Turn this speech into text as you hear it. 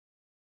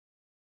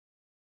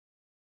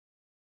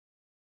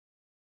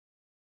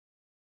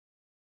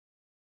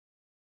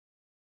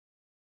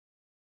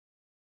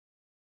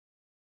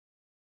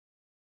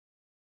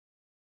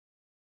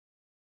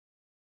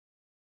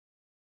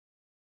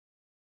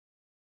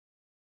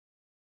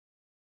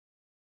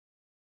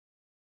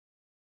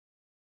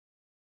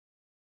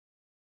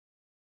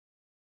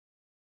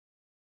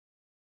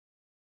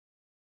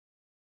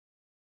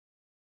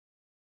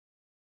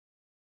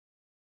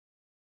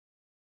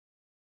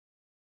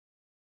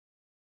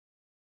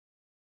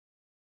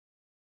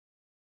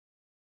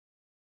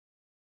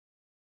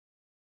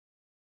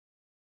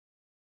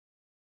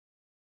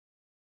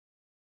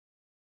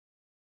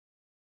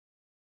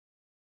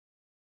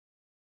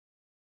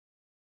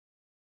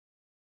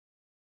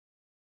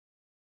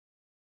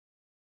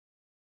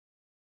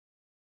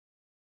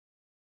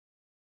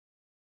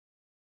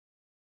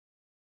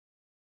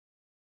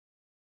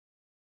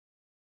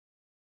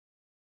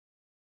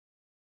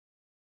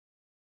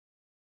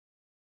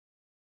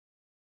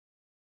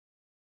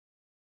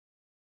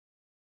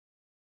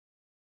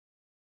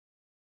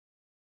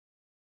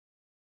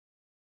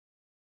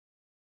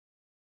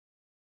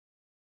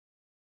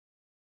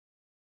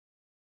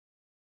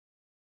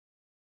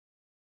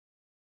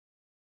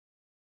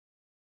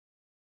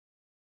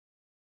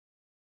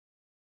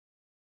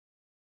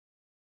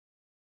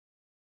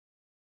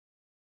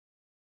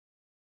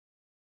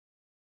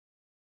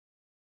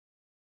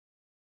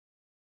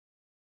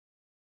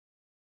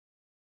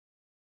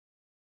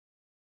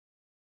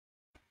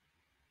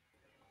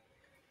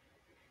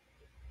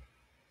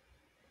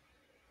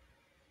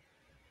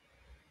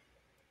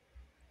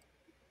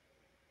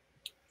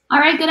All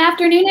right, good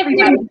afternoon,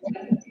 everybody.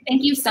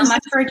 Thank you so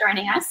much for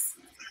joining us.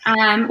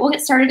 We'll get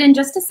started in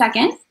just a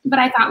second, but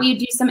I thought we'd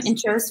do some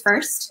intros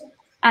first.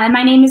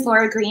 My name is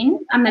Laura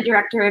Green. I'm the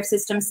Director of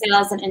System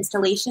Sales and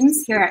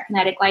Installations here at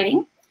Kinetic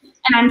Lighting,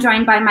 and I'm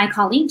joined by my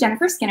colleague,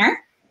 Jennifer Skinner.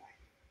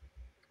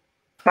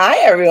 Hi,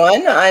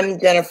 everyone. I'm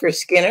Jennifer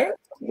Skinner,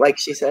 like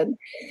she said,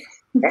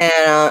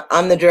 and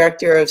I'm the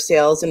Director of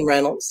Sales and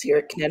Rentals here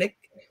at Kinetic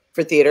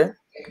for theater.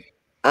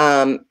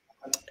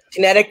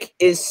 Kinetic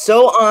is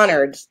so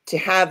honored to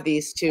have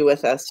these two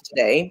with us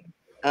today.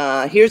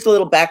 Here's a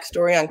little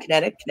backstory on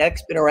Kinetic.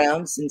 Kinetic's been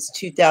around since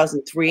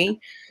 2003.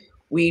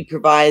 We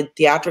provide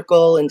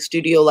theatrical and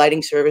studio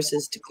lighting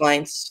services to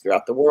clients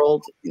throughout the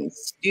world in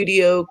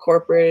studio,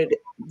 corporate,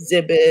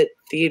 exhibit,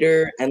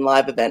 theater, and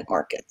live event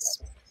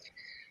markets.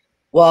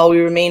 While we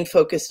remain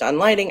focused on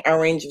lighting,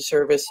 our range of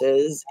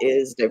services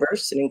is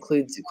diverse and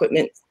includes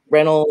equipment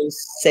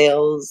rentals,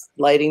 sales,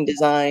 lighting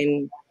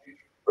design,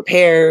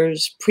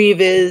 repairs,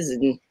 previs,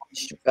 and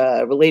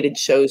related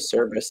show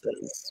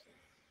services.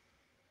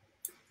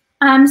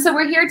 So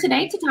we're here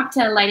today to talk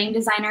to lighting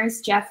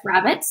designers Jeff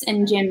Ravitz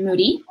and Jim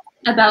Moody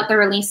about the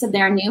release of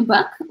their new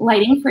book,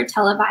 Lighting for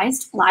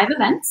Televised Live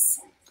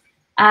Events.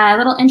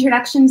 Little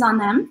introductions on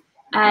them.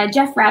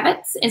 Jeff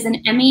Ravitz is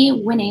an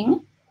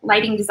Emmy-winning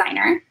lighting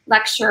designer,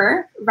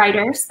 lecturer,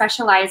 writer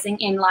specializing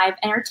in live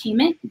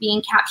entertainment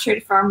being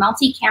captured for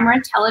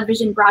multi-camera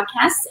television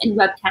broadcasts and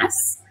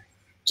webcasts.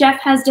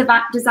 Jeff has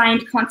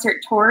designed concert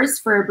tours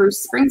for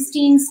Bruce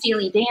Springsteen,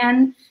 Steely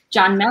Dan,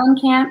 John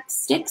Mellencamp,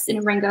 Styx,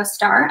 and Ringo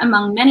Starr,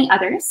 among many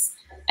others,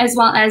 as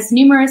well as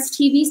numerous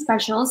TV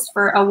specials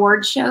for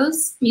award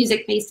shows,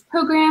 music-based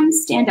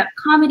programs, stand-up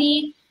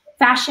comedy,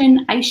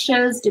 fashion, ice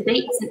shows,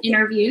 debates, and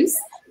interviews,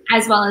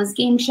 as well as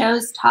game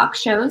shows, talk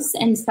shows,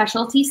 and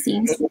specialty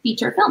scenes for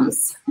feature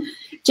films.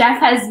 Jeff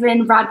has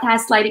been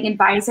broadcast lighting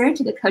advisor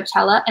to the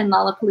Coachella and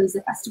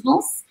Lollapalooza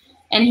festivals,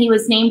 and he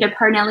was named a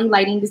Parnelli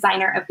Lighting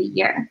Designer of the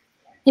Year.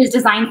 His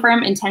design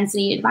firm,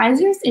 Intensity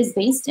Advisors, is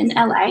based in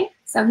LA,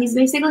 so he's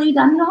basically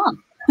done it all.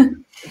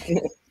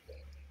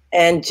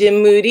 And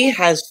Jim Moody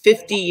has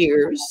 50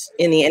 years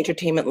in the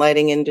entertainment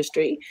lighting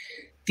industry,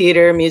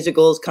 theater,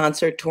 musicals,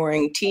 concert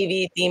touring,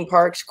 TV, theme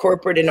parks,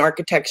 corporate and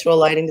architectural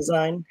lighting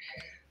design.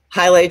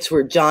 Highlights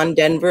were John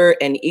Denver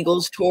and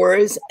Eagles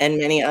tours and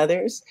many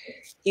others.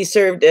 He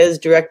served as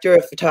director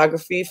of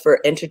photography for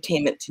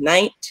Entertainment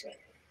Tonight,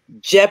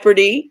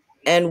 Jeopardy,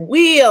 and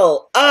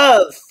Wheel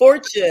of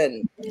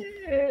Fortune.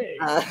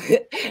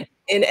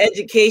 In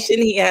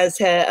education, he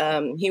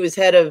was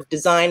head of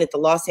design at the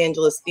Los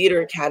Angeles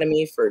Theater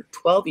Academy for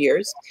 12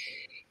 years.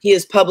 He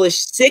has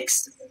published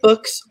 6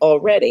 books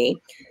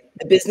already: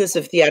 The Business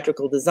of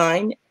Theatrical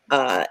Design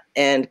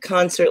and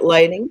Concert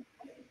Lighting.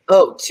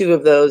 Oh, 2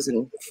 of those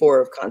and 4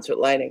 of concert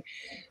lighting.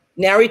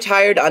 Now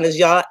retired on his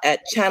yacht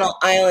at Channel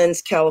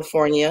Islands,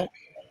 California,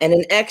 and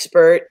an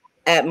expert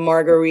at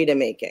margarita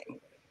making.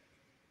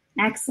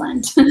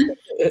 Excellent. So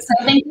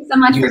thank you so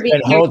much for being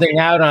here. Holding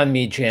out on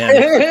me, Jim.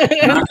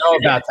 I don't know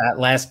about that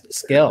last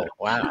skill.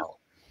 Wow.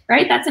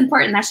 Right? That's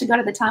important. That should go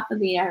to the top of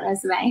the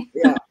resume.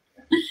 Yeah.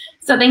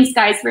 So thanks,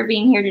 guys, for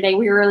being here today.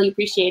 We really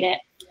appreciate it.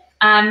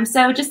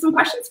 So just some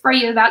questions for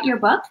you about your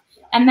book.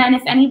 And then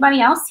if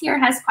anybody else here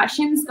has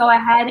questions, go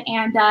ahead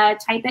and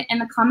type it in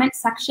the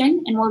comments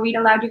section, and we'll read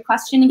aloud your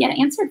question and get it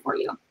answered for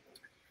you.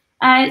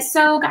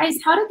 So guys,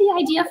 how did the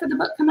idea for the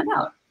book come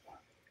about?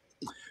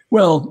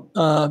 Well,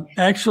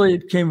 actually,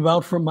 it came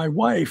about from my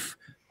wife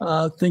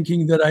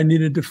thinking that I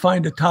needed to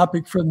find a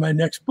topic for my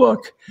next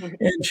book.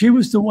 And she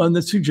was the one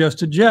that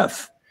suggested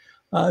Jeff.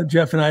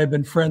 Jeff and I have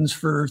been friends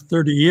for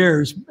 30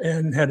 years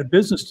and had a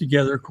business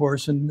together, of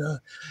course, and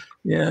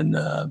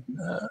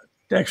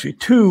actually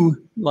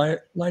 2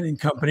 lighting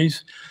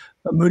companies,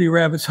 Moody,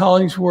 Ravitz,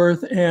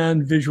 Hollingsworth,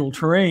 and Visual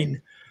Terrain.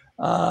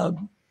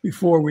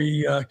 Before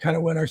we kind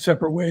of went our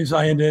separate ways,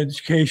 I into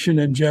education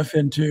and Jeff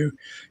into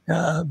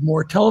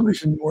more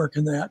television work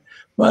and that.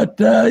 But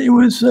it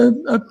was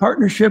a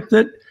partnership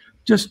that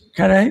just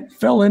kind of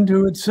fell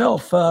into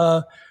itself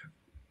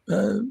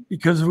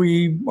because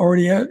we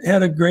already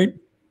had a great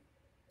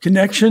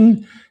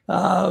connection,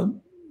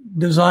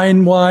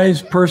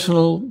 design-wise,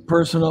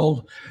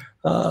 personal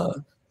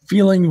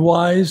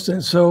feeling-wise,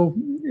 and so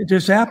it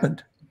just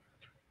happened.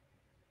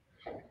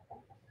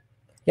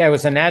 Yeah, it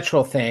was a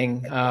natural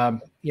thing.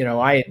 You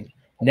know, I had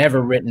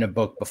never written a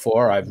book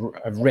before. I've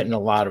written a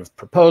lot of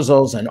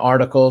proposals and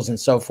articles and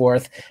so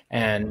forth.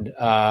 And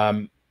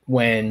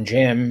when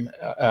Jim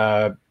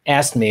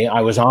asked me,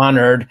 I was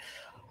honored. It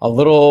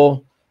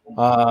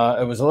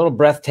was a little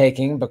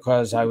breathtaking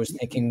because I was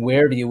thinking,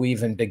 where do you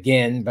even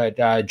begin? But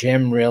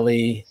Jim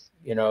really,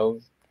 you know,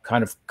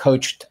 kind of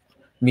coached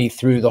me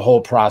through the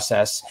whole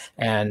process.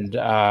 And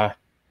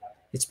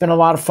it's been a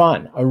lot of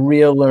fun, a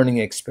real learning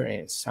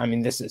experience. I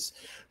mean, this is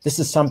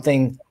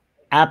something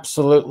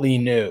absolutely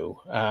new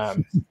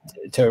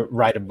to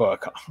write a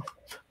book. A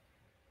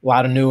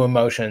lot of new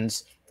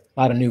emotions,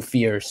 a lot of new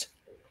fears.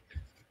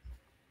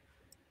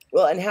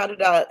 Well, and how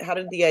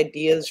did the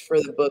ideas for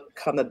the book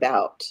come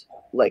about?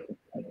 Like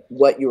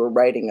what you were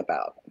writing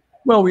about?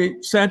 Well,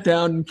 we sat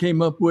down and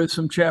came up with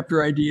some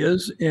chapter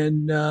ideas,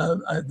 and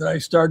that I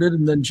started,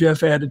 and then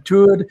Jeff added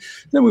to it.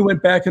 Then we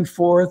went back and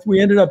forth. We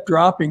ended up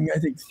dropping, I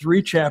think,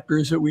 3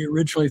 chapters that we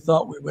originally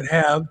thought we would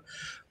have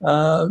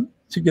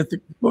to get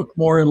the book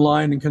more in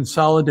line and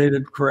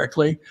consolidated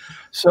correctly.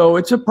 So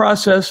it's a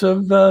process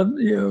of a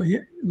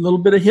little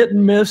bit of hit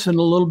and miss, and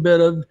a little bit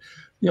of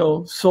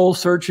soul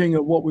searching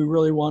of what we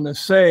really want to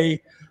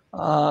say,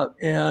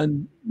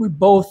 and we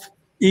both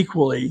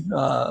equally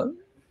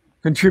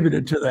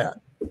contributed to that.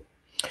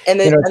 And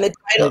the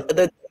title,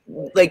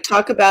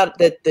 talk about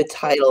the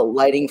title,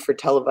 Lighting for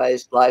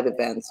Televised Live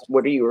Events.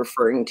 What are you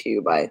referring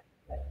to by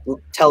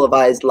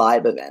televised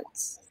live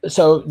events?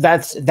 So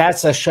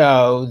that's a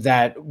show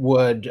that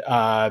would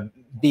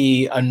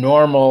be a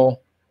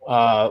normal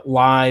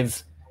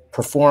live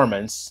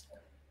performance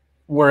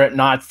were it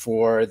not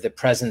for the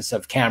presence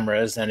of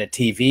cameras and a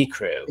TV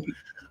crew.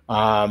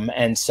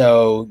 And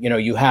so,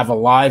 you have a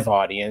live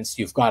audience,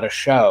 you've got a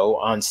show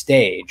on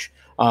stage,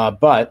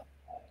 but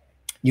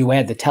you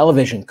add the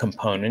television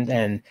component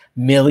and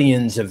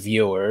millions of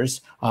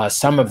viewers.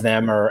 Some of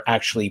them are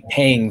actually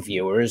paying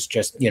viewers,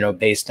 just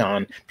based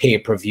on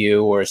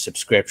pay-per-view or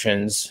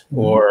subscriptions,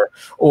 or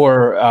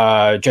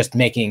just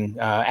making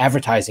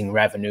advertising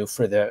revenue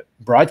for the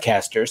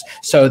broadcasters.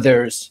 So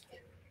there is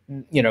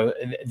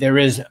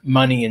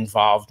money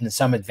involved and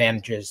some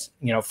advantages,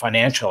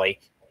 financially.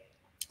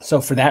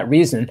 So for that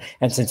reason,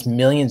 and since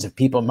millions of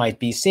people might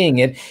be seeing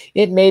it,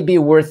 it may be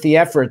worth the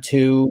effort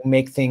to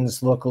make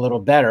things look a little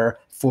better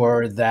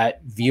for that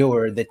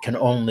viewer that can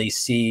only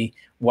see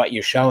what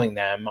you're showing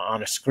them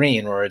on a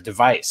screen or a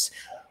device.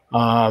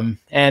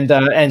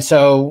 And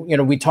so,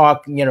 we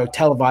talk,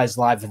 televised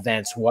live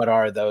events. What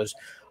are those?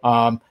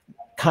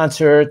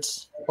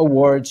 Concerts,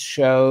 awards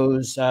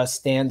shows,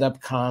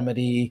 stand-up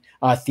comedy,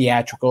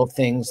 theatrical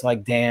things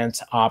like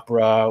dance,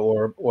 opera,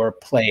 or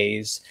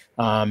plays,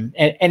 and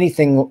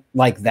anything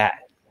like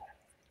that.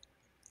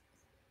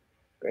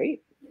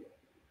 Great.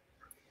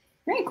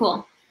 Very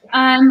cool.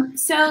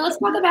 So let's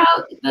talk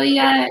about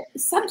the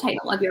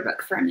subtitle of your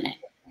book for a minute.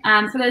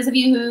 For those of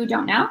you who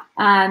don't know,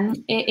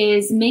 it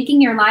is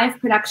Making Your Live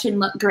Production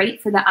Look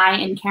Great for the Eye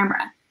and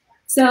Camera.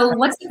 So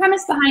what's the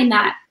premise behind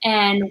that,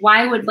 and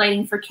why would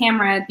lighting for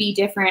camera be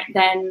different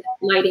than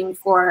lighting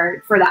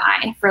for the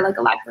eye, for like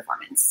a live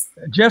performance?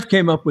 Jeff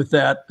came up with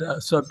that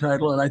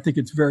subtitle, and I think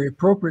it's very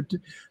appropriate to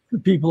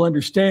people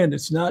understand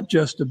it's not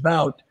just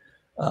about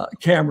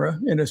camera,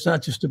 and it's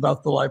not just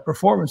about the live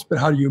performance, but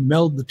how do you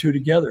meld the two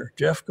together?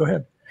 Jeff, go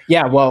ahead.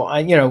 Yeah, well,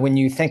 when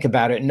you think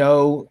about it,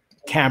 no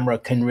camera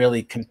can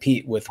really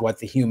compete with what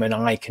the human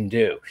eye can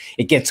do.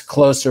 It gets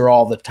closer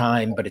all the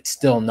time, but it's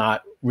still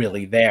not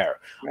really there.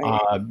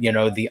 Right.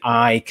 The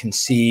eye can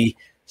see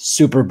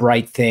super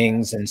bright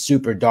things and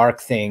super dark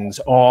things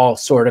all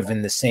sort of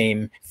in the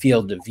same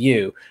field of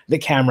view. The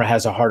camera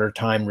has a harder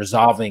time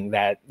resolving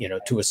that,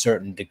 to a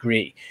certain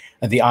degree.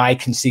 The eye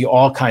can see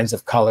all kinds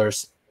of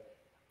colors.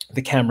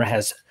 The camera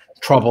has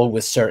trouble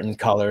with certain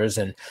colors,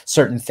 and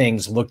certain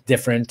things look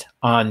different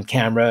on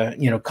camera,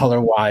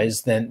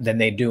 color-wise than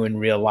they do in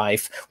real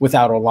life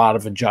without a lot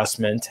of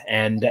adjustment.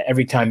 And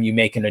every time you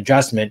make an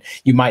adjustment,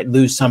 you might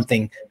lose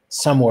something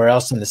somewhere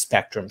else in the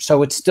spectrum.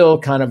 So it's still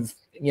kind of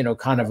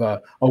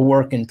a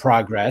work in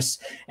progress.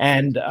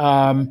 And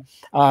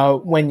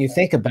when you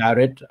think about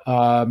it,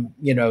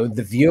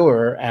 the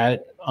viewer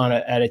at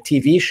a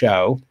TV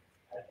show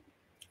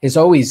is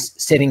always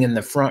sitting in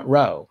the front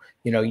row.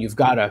 You've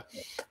got a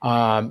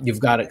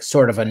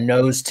sort of a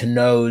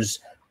nose-to-nose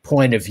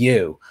point of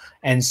view.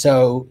 And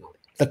so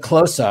the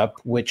close-up,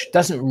 which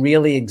doesn't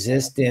really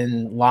exist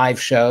in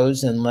live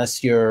shows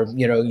unless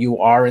you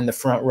are in the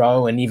front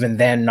row, and even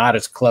then not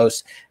as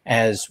close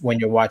as when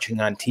you're watching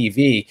on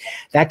TV,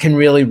 that can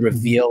really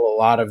reveal a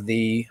lot of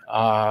the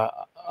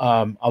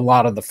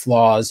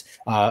flaws.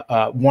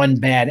 One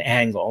bad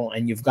angle,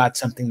 and you've got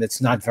something that's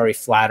not very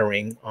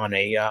flattering on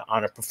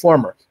a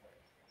performer.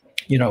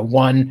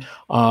 One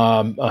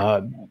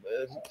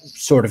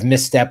sort of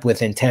misstep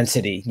with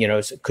intensity,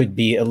 it could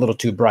be a little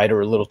too bright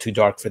or a little too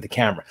dark for the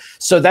camera.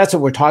 So that's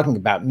what we're talking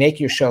about. Make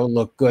your show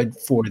look good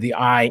for the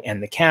eye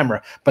and the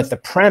camera. But the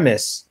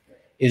premise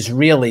is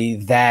really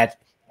that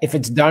if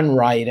it's done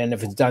right, and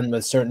if it's done with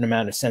a certain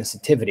amount of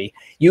sensitivity,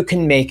 you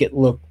can make it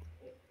look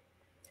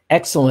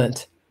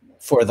excellent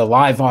for the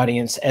live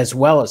audience as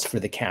well as for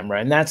the camera.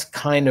 And that's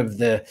kind of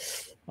the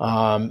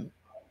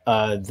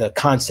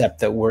concept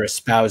that we're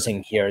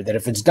espousing here, that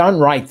if it's done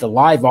right, the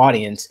live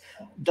audience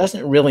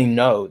doesn't really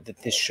know that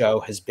this show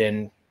has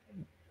been,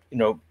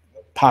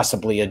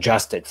 possibly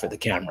adjusted for the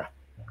camera.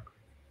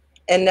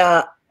 And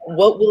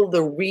what will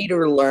the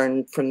reader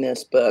learn from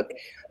this book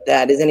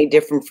that is any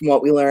different from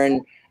what we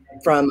learn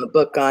from a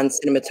book on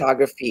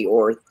cinematography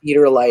or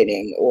theater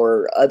lighting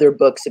or other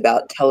books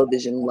about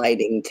television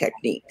lighting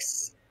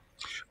techniques?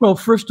 Well,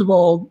 first of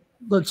all,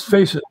 let's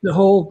face it, the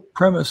whole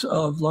premise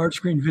of large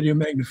screen video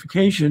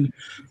magnification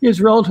is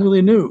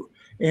relatively new.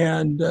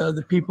 And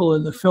the people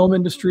in the film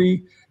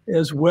industry,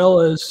 as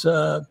well as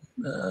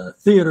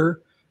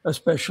theater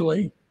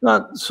especially,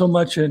 not so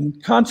much in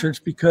concerts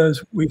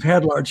because we've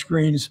had large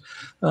screens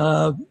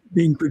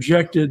being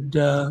projected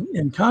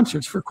in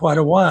concerts for quite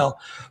a while.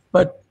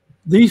 But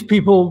these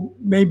people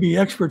may be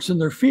experts in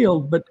their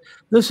field, but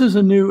this is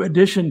a new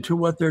addition to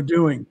what they're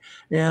doing.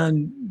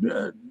 And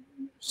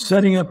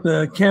setting up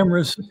the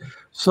cameras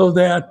so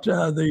that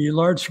the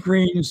large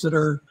screens that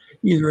are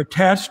either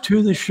attached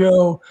to the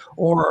show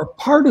or are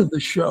part of the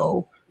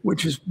show,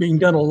 which is being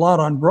done a lot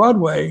on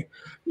Broadway,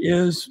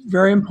 is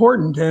very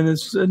important. And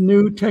it's a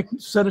new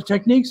set of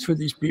techniques for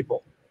these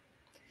people.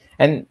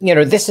 And, you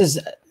know, this is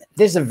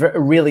a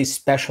really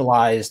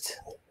specialized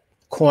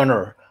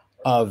corner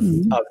of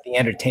the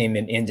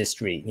entertainment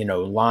industry, you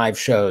know, live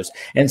shows.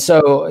 And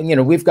so, you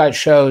know, we've got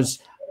shows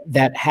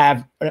that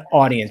have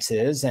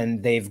audiences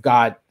and they've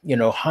got, you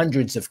know,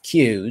 hundreds of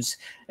cues.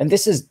 And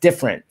this is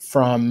different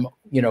from,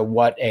 you know,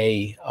 what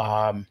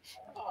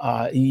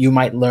you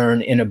might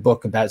learn in a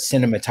book about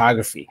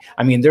cinematography.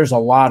 I mean, there's a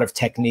lot of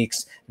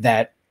techniques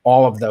that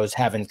all of those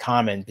have in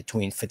common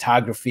between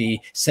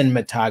photography,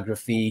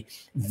 cinematography,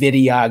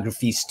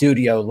 videography,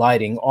 studio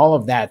lighting, all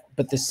of that.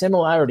 But the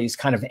similarities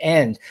kind of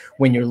end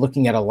when you're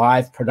looking at a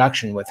live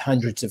production with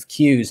hundreds of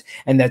cues,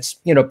 and that's,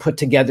 you know, put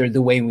together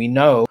the way we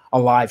know a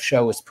live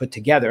show is put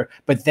together,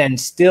 but then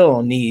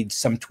still needs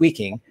some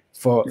tweaking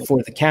for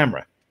the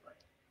camera.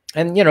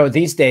 And, you know,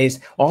 these days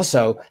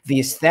also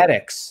the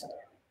aesthetics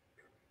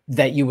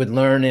that you would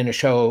learn in a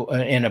show,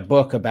 in a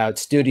book about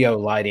studio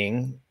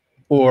lighting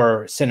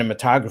or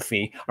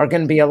cinematography are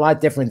going to be a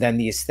lot different than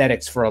the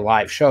aesthetics for a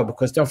live show,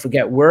 because don't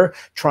forget, we're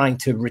trying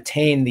to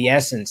retain the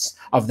essence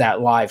of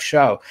that live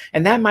show.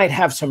 And that might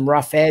have some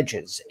rough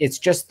edges. It's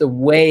just the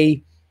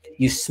way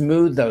you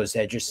smooth those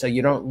edges so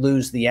you don't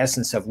lose the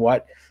essence of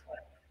what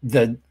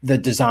the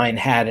design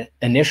had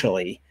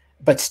initially,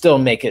 but still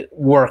make it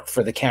work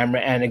for the camera.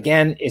 And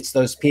again, it's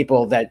those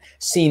people that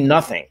see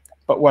nothing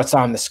but what's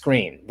on the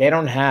screen. They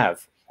don't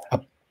have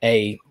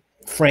a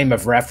frame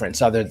of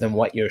reference other than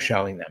what you're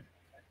showing them.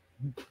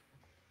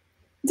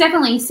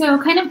 Definitely.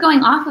 So kind of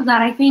going off of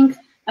that, I think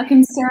a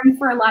concern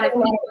for a lot of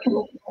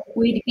people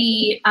would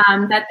be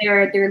that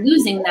they're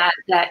losing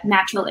that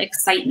natural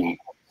excitement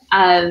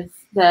of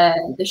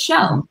the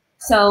show.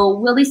 So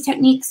will these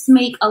techniques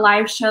make a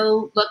live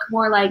show look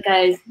more like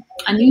a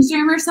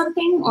newsroom or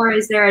something? Or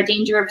is there a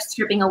danger of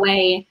stripping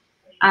away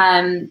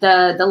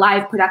the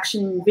live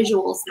production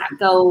visuals that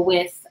go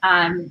with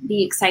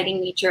the exciting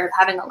nature of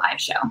having a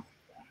live show?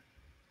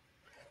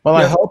 Well,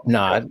 I hope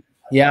not.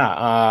 Yeah,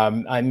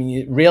 I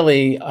mean,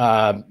 really,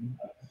 I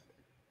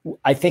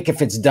think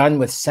if it's done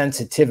with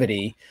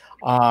sensitivity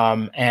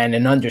and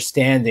an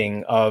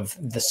understanding of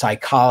the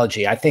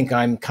psychology, I think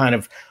I'm kind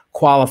of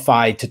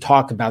qualified to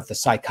talk about the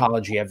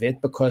psychology of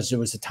it, because there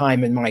was a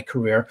time in my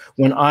career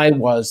when I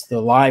was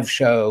the live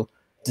show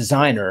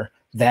designer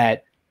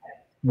that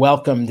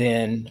welcomed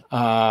in,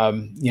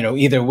 you know,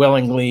 either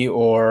willingly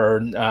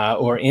or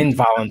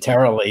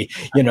involuntarily,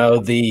 you know,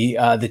 the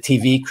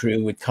TV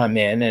crew would come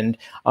in, and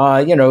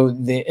you know,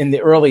 in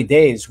the early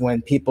days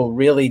when people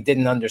really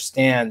didn't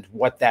understand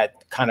what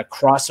that kind of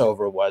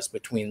crossover was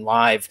between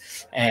live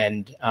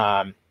and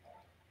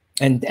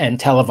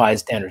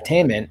televised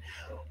entertainment,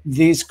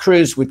 these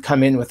crews would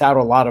come in without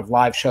a lot of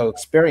live show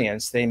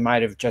experience. They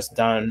might have just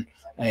done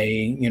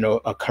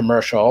a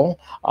commercial,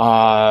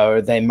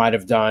 or they might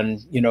have done,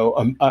 you know,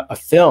 a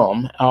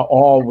film,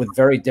 all with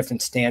very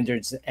different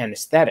standards and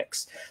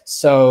aesthetics.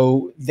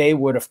 So they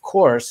would, of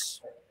course,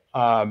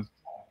 kind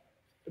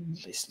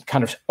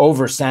of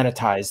over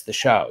sanitize the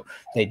show.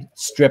 They'd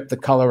strip the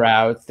color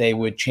out. They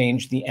would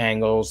change the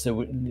angles. There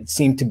would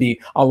seem to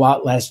be a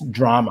lot less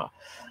drama.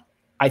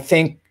 I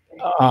think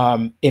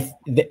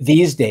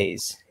these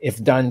days,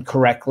 if done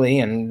correctly,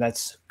 and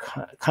that's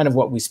kind of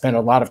what we spent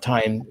a lot of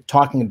time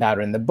talking about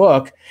in the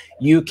book,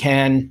 you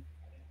can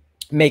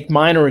make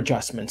minor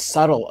adjustments,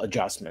 subtle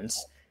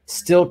adjustments,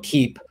 still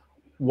keep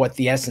what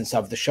the essence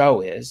of the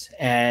show is,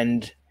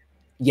 and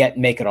yet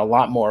make it a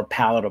lot more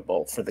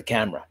palatable for the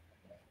camera.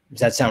 Does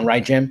that sound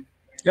right, Jim?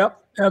 Yep,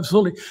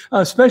 absolutely.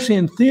 Especially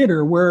in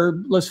theater, where,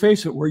 let's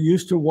face it, we're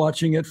used to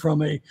watching it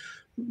from a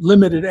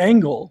limited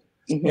angle.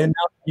 And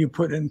now you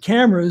put in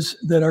cameras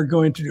that are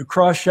going to do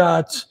cross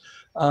shots,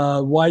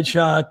 wide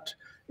shot,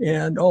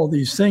 and all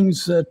these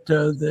things that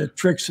the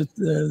tricks that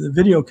the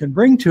video can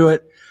bring to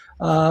it.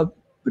 But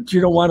you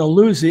don't want to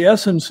lose the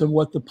essence of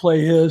what the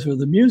play is or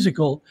the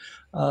musical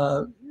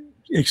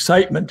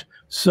excitement.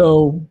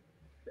 So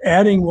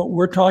adding what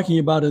we're talking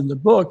about in the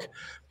book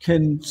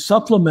can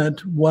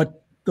supplement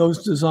what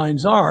those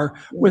designs are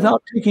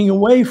without taking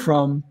away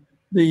from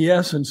the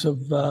essence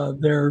of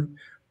their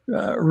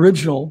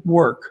original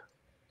work.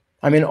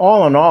 I mean,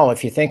 all in all,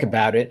 if you think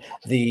about it,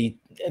 the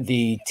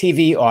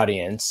TV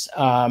audience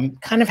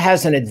kind of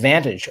has an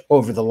advantage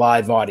over the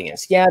live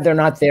audience. Yeah, they're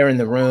not there in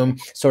the room,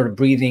 sort of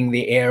breathing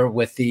the air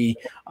with the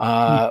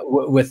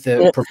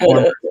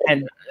performer,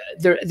 and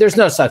there's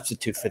no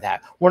substitute for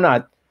that. We're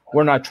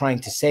not trying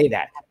to say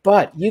that,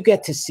 but you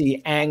get to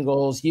see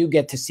angles, you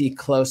get to see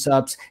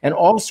close-ups, and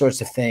all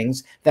sorts of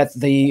things that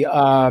the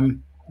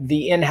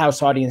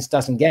in-house audience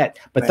doesn't get.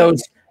 But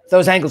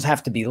those angles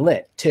have to be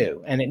lit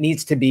too, and it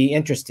needs to be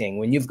interesting.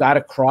 When you've got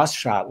a cross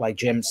shot, like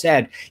Jim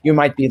said, you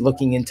might be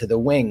looking into the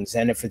wings,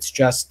 and if it's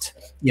just,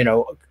 you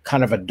know,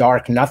 kind of a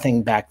dark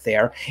nothing back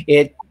there,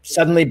 it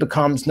suddenly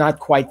becomes not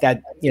quite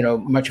that, you know,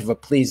 much of a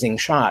pleasing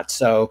shot.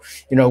 So,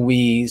 you know,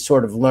 we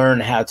sort of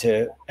learn how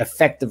to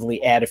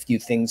effectively add a few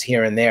things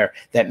here and there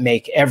that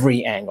make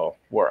every angle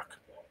work.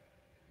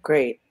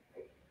 Great.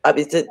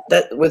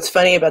 What's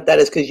funny about that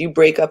is because you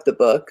break up the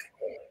book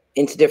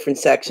into different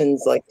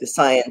sections, like the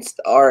science,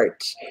 the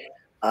art,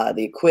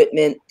 the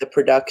equipment, the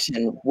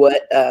production.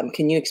 What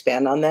can you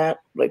expand on that?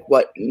 Like,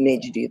 what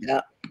made you do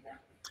that?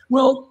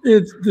 Well,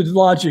 it's the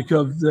logic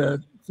of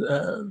the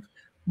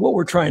what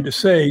we're trying to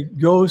say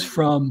goes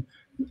from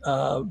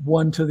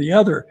one to the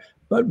other.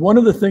 But one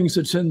of the things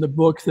that's in the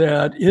book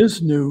that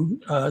is new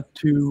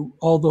to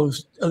all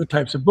those other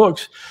types of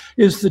books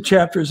is the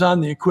chapters on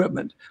the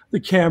equipment,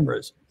 the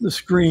cameras, the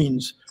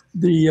screens,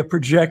 the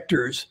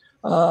projectors,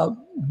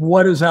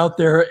 what is out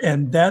there,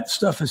 and that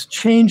stuff is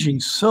changing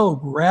so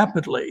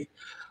rapidly.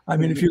 I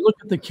mean, if you look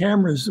at the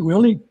cameras, we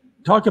only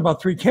talk about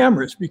 3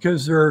 cameras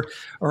because there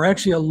are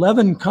actually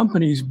 11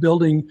 companies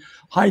building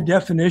high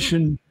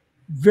definition,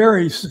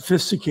 very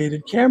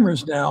sophisticated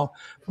cameras now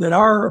that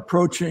are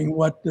approaching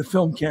what the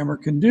film camera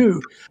can do.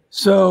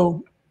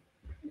 So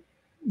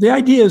the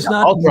idea is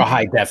not ultra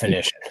high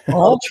definition.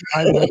 Ultra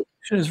high definition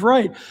is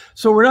right.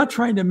 So we're not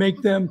trying to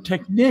make them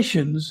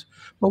technicians,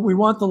 but we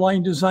want the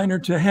line designer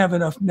to have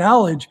enough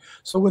knowledge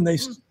so when they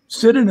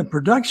sit in a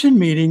production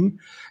meeting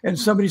and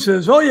somebody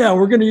says, oh yeah,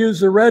 we're going to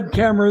use the red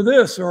camera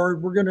this, or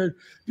we're going to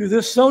do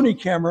this Sony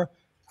camera,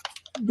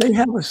 they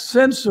have a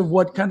sense of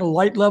what kind of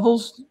light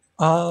levels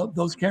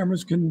those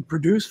cameras can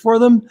produce for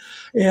them,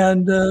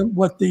 and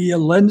what the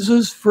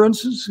lenses, for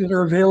instance, that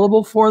are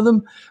available for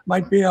them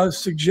might be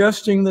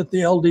suggesting that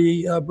the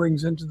LD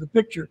brings into the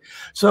picture.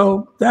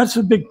 So that's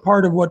a big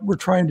part of what we're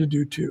trying to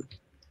do too.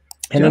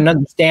 And an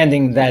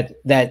understanding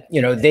that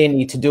you know, they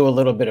need to do a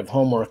little bit of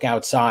homework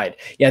outside.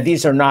 Yeah,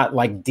 these are not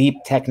like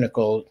deep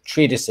technical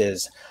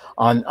treatises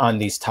on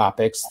these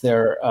topics.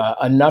 They're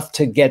enough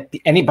to get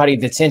anybody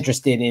that's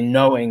interested in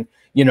knowing,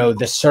 you know,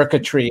 the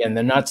circuitry and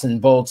the nuts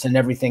and bolts and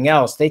everything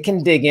else. They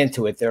can dig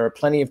into it. There are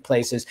plenty of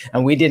places,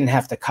 and we didn't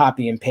have to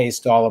copy and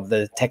paste all of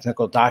the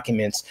technical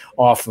documents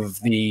off of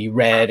the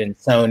Red and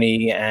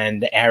Sony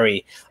and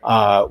Arri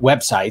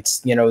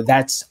websites. You know,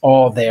 that's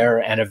all there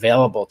and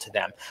available to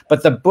them.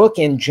 But the book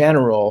in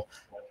general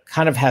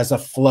kind of has a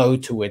flow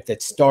to it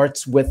that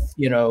starts with,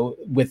 you know,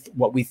 with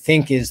what we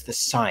think is the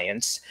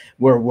science,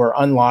 where we're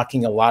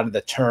unlocking a lot of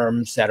the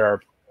terms that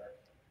are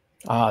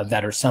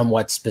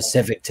somewhat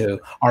specific to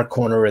our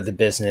corner of the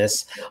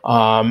business,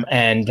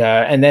 and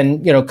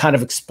then, you know, kind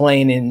of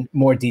explain in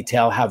more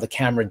detail how the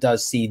camera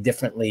does see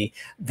differently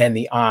than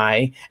the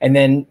eye, and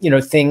then, you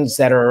know, things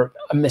that are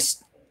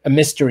a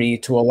mystery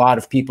to a lot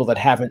of people that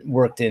haven't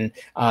worked in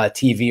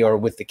TV or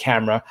with the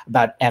camera,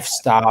 about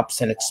f-stops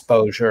and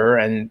exposure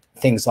and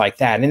things like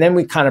that. And then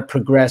we kind of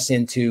progress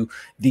into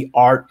the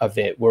art of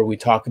it, where we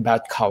talk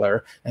about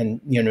color.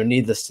 And, you know,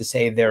 needless to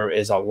say, there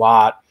is a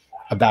lot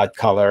about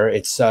color.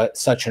 It's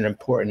such an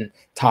important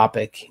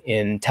topic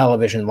in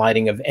television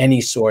lighting of any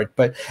sort.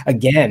 But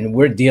again,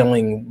 we're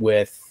dealing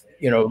with,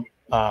 you know,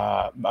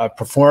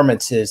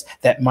 performances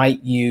that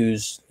might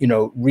use, you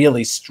know,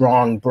 really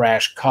strong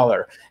brash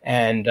color,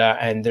 and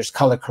there's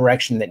color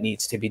correction that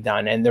needs to be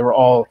done, and there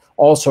are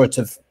all sorts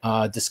of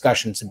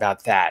discussions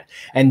about that,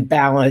 and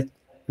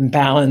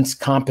balance,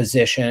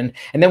 composition,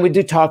 and then we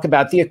do talk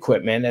about the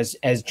equipment,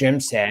 as Jim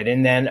said,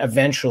 and then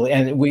eventually,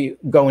 and we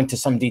go into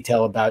some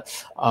detail about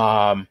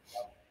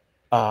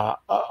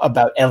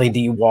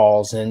LED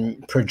walls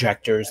and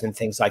projectors and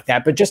things like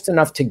that, but just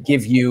enough to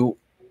give you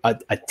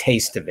a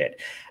taste of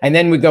it. And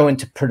then we go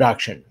into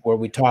production, where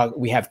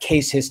we have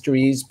case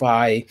histories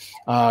by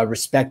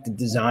respected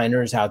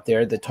designers out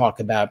there that talk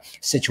about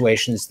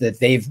situations that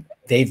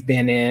they've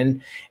been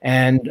in,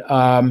 and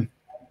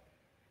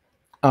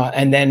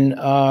then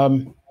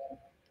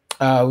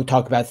we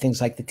talk about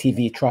things like the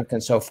TV truck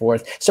and so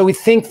forth. So we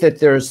think that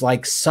there's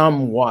like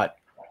somewhat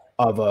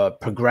of a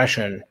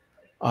progression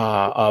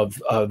of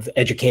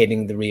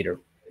educating the reader.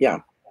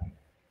 Yeah.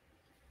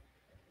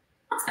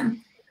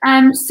 Awesome.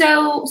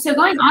 So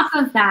going off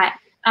of that,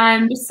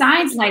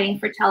 besides lighting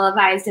for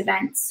televised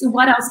events,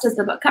 what else does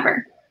the book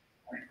cover?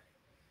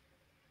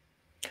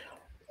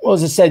 Well,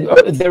 as I said,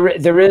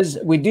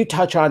 we do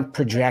touch on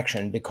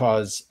projection,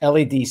 because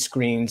LED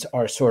screens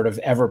are sort of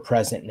ever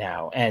present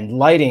now, and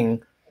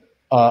lighting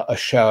a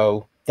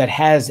show that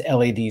has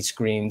LED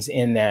screens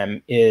in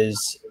them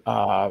is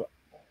a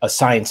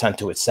science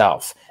unto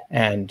itself.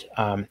 And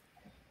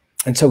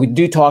so we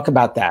do talk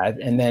about that,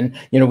 and then,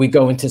 you know, we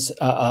go into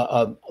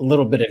a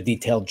little bit of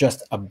detail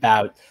just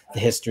about the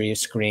history of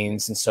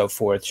screens and so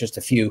forth, just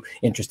a few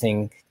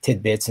interesting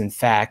tidbits and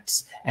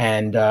facts,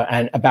 and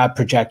about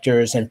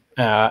projectors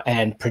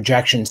and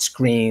projection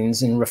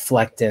screens and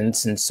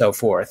reflectance and so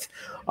forth.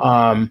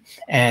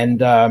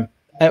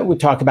 we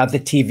talk about the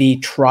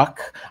TV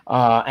truck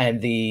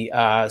and the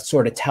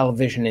sort of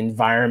television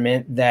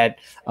environment that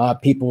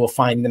people will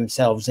find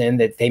themselves in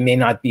that they may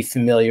not be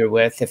familiar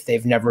with if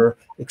they've never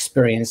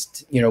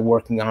experienced,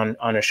 working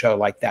on a show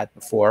like that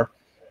before.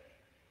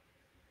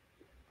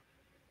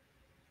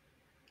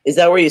 Is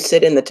that where you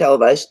sit in the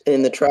televised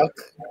in the truck?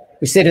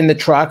 We sit in the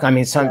truck. I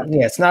mean,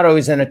 it's not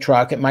always in a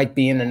truck. It might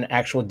be in an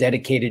actual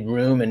dedicated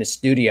room in a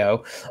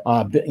studio,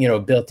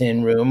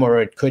 built-in room, or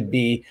it could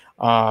be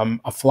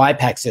a fly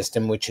pack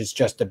system, which is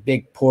just a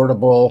big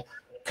portable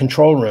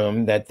control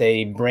room that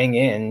they bring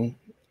in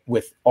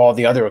with all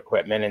the other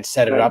equipment and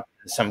set it up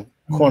in some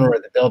corner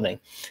of the building.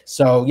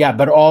 So yeah,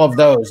 but all of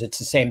those, it's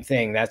the same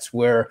thing. That's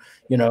where,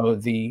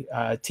 the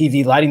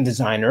TV lighting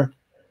designer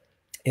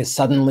is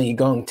suddenly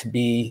going to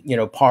be,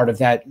 part of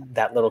that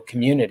little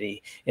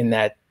community in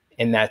that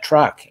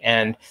truck.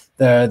 And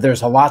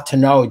there's a lot to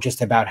know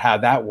just about how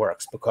that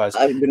works, because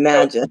I would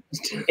imagine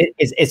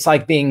it's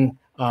like being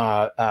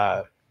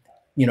plucked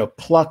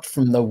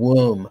from the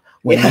womb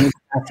when you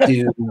have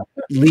to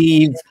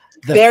leave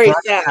the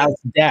front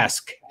house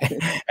desk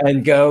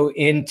and go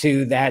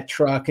into that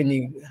truck,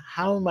 and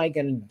how am I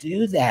going to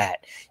do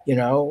that?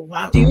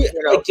 Wow, do you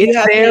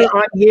have there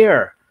on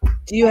here?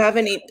 Do you have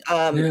any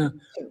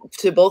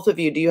to both of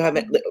you? Do you have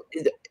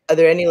are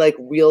there any like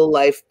real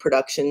life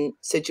production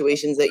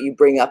situations that you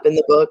bring up in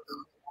the book?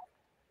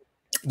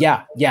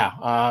 Yeah.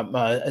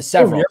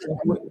 Several.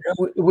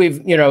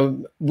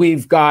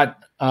 We've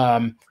got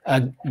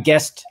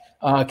guest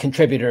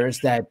contributors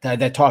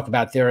that talk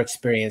about their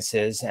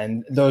experiences,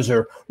 and those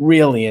are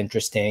really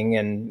interesting,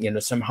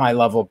 and some high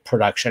level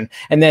production.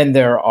 And then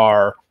there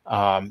are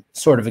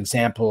sort of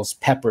examples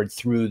peppered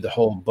through the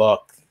whole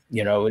book,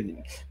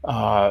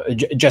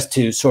 just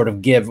to sort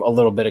of give a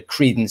little bit of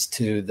credence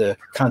to the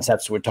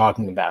concepts we're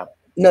talking about.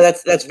 No,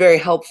 that's very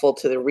helpful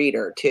to the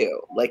reader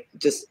too. Like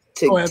just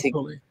to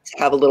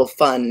have a little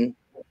fun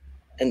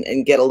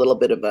and get a little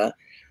bit of a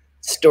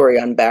story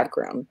on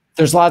background.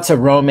 There's lots of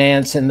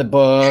romance in the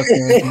book.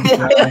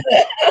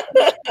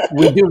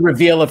 We do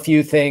reveal a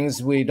few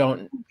things. We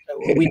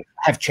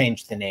have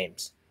changed the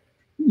names.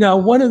 Now,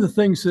 one of the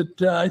things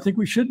that I think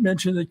we should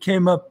mention that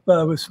came up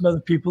with some other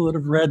people that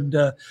have read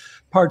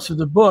parts of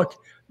the book,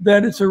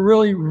 that it's a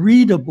really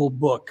readable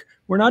book.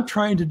 We're not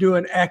trying to do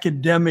an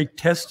academic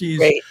testes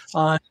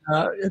on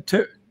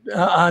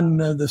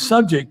the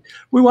subject.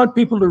 We want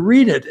people to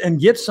read it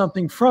and get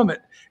something from it.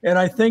 And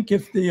I think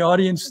if the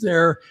audience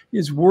there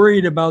is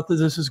worried about that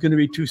this is going to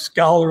be too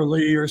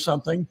scholarly or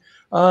something,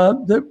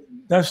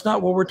 that's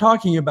not what we're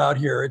talking about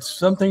here. It's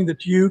something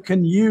that you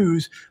can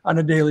use on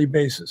a daily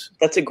basis.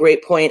 That's a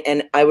great point.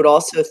 And I would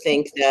also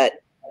think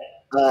that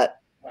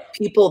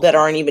people that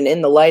aren't even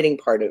in the lighting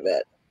part of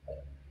it,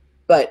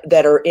 but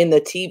that are in the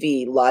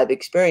TV live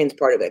experience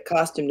part of it,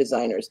 costume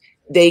designers,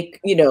 they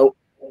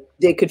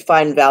could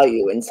find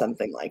value in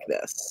something like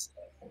this.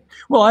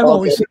 Well, I've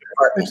always said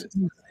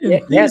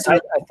yes, I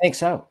think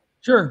so.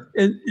 Sure.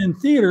 In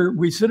theater,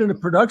 we sit in a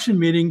production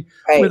meeting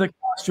with a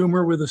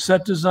costumer, with a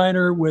set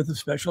designer, with a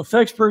special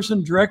effects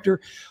person, director.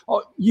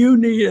 You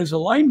need, as a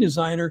lighting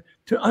designer,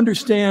 to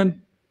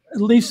understand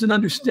at least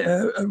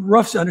a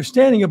rough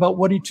understanding about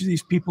what each of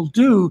these people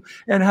do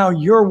and how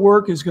your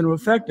work is going to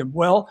affect them.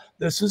 Well,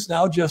 this is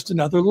now just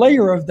another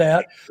layer of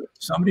that.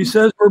 Somebody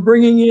says, we're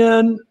bringing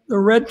in the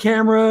red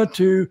camera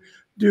to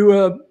do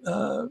a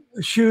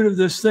shoot of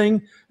this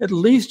thing. At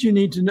least you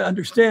need to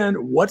understand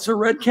what's a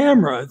red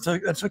camera.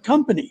 That's a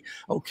company.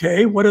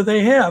 Okay, what do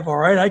they have? All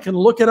right, I can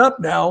look it up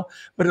now,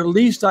 but at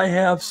least I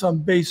have some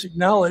basic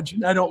knowledge,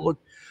 and I don't look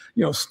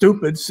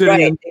stupid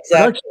sitting in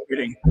production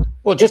meeting.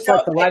 Well, just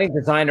like the lighting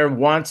designer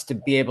wants to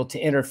be able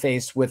to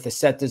interface with the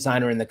set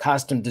designer and the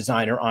costume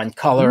designer on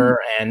color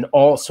and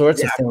all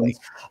sorts of things,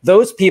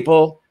 those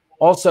people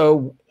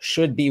also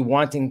should be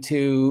wanting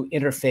to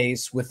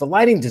interface with the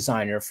lighting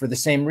designer for the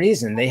same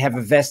reason. They have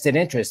a vested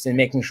interest in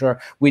making sure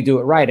we do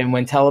it right. And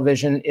when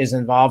television is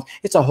involved,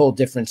 it's a whole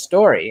different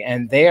story.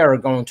 And they are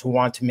going to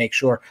want to make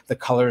sure the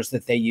colors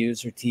that they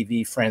use are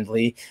TV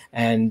friendly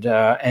and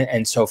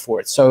so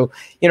forth. So,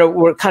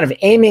 we're kind of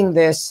aiming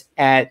this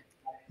at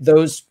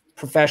those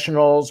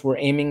professionals. We're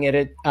aiming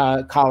it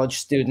at college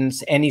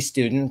students. Any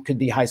student could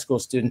be high school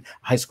student.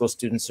 High school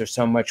students are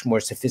so much more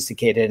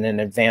sophisticated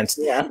and advanced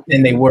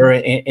than they were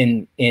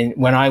in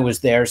when I was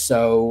there.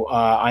 So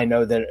I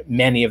know that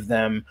many of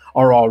them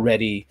are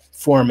already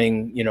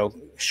forming,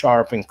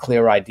 sharp and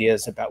clear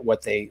ideas about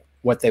what they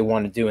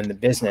want to do in the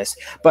business.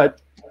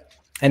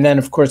 And then,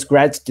 of course,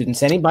 grad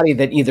students, anybody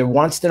that either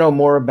wants to know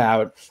more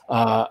about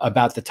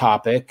the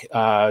topic,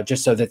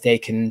 just so that they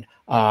can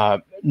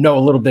know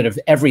a little bit of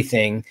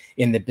everything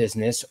in the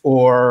business,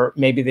 or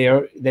maybe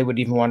they would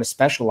even want to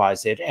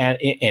specialize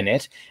in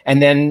it.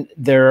 And then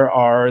there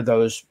are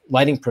those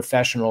lighting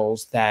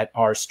professionals that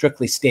are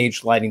strictly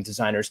stage lighting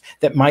designers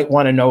that might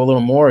want to know a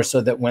little more, so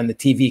that when the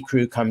TV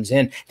crew comes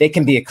in, they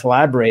can be a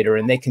collaborator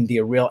and they can be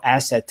a real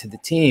asset to the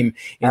team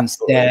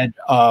instead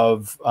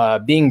of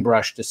being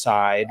brushed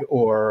aside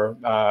or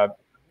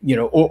you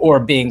know, or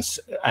being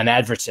an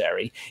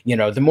adversary. You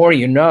know, the more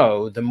you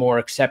know, the more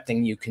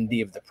accepting you can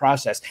be of the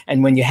process.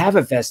 And when you have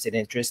a vested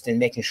interest in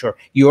making sure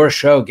your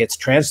show gets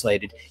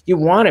translated, you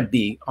want to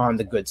be on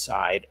the good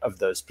side of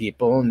those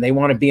people, and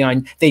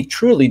they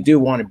truly do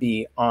want to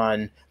be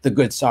on the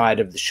good side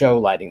of the show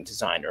lighting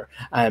designer.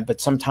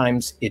 But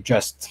sometimes it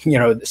just, you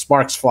know, the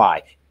sparks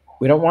fly.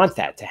 We don't want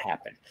that to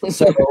happen.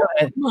 So,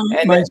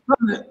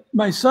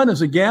 my son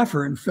is a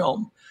gaffer in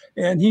film,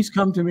 and he's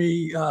come to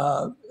me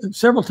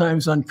several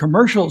times on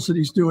commercials that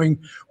he's doing,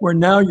 where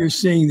now you're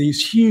seeing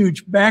these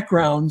huge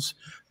backgrounds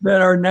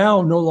that are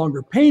now no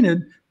longer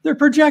painted; they're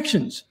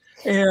projections.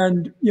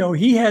 And you know,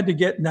 he had to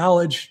get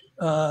knowledge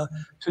to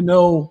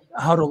know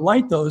how to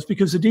light those,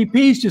 because the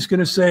DP is just going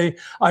to say,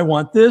 "I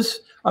want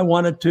this. I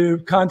want it to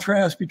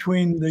contrast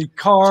between the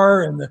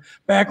car and the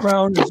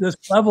background at this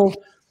level."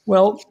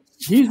 Well,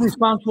 he's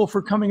responsible for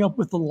coming up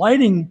with the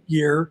lighting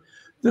gear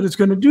that is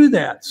going to do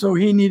that. So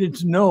he needed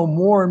to know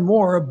more and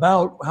more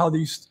about how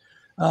these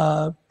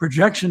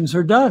projections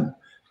are done.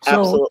 So,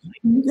 absolutely.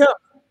 Yeah.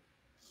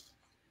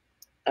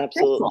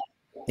 Absolutely.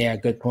 Yeah,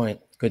 good point.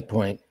 Good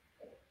point.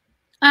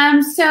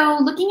 So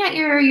looking at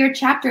your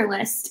chapter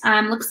list,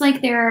 looks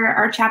like there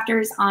are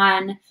chapters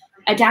on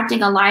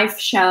adapting a live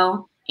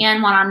show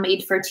and one on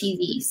made for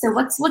TV. So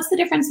what's the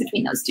difference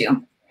between those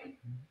two?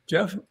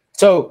 Jeff?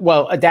 So,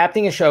 well,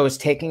 adapting a show is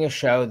taking a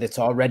show that's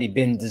already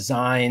been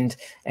designed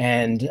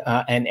and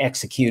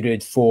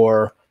executed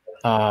for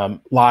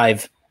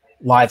live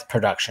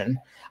production,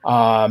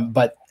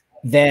 but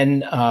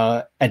then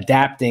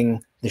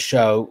adapting the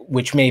show,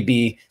 which may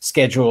be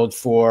scheduled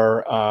for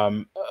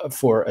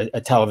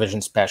a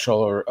television special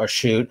or a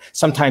shoot.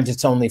 Sometimes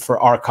it's only for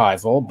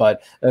archival,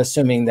 but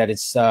assuming that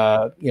it's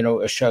you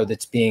know, a show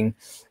that's being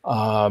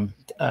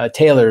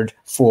tailored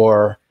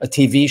for a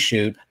TV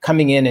shoot,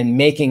 coming in and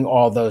making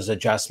all those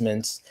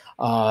adjustments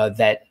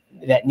that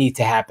need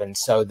to happen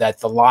so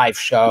that the live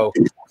show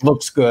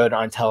looks good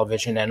on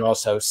television and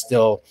also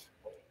still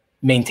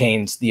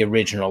maintains the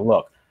original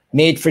look.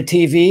 Made for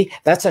TV,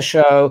 that's a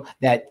show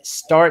that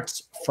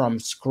starts from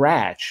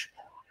scratch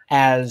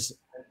as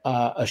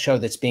a show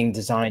that's being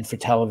designed for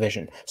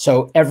television.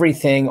 So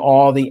everything,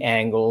 all the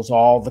angles,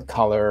 all the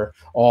color,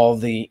 all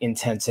the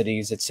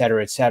intensities, et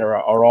cetera,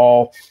 are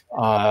all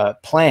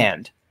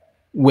planned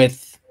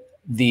with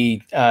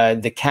the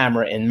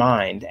camera in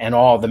mind and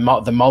all the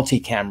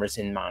multi-cameras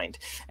in mind.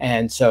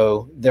 And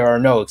so there are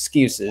no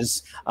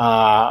excuses,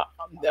 but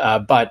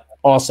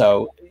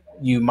also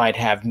you might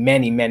have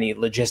many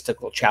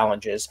logistical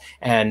challenges,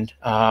 and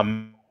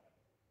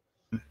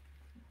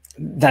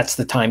that's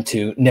the time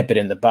to nip it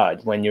in the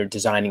bud when you're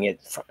designing it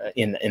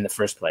in the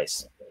first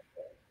place.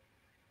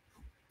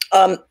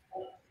 I'm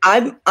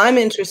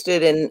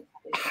interested in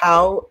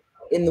how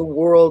in the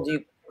world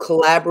you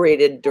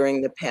collaborated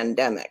during the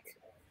pandemic.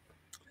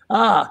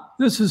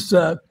 This is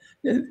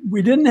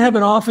we didn't have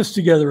an office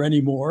together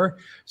anymore.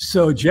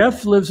 So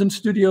Jeff lives in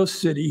Studio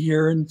City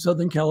here in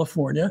Southern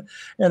California,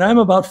 and I'm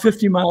about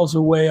 50 miles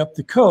away up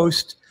the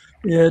coast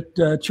at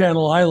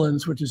Channel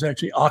Islands, which is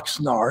actually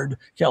Oxnard,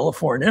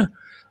 California.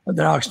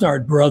 The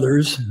Oxnard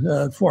brothers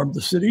formed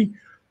the city.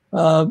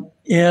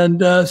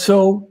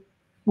 So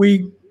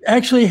we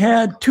actually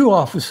had two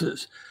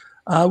offices.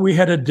 We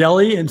had a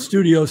deli in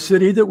Studio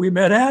City that we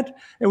met at,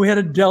 and we had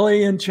a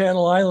deli in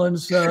Channel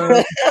Islands.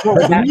 That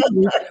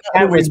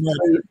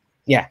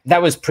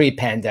was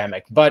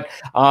pre-pandemic. But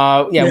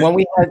when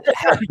we had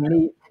to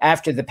meet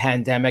after the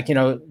pandemic, you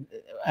know,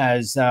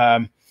 as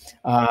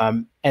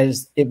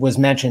it was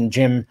mentioned,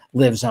 Jim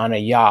lives on a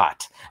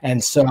yacht,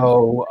 and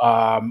so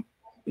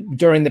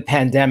during the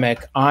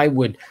pandemic, I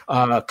would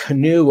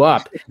canoe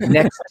up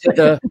next to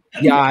the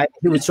yacht.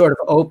 He would sort of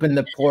open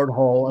the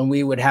porthole, and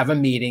we would have a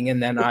meeting,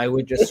 and then I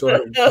would just sort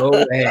of go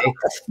away.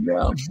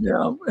 Yeah.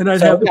 And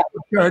I'd have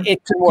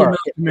it to work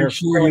to make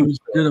sure he was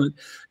legitimate.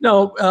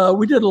 No,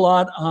 we did a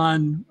lot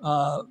on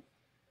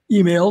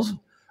emails,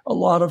 a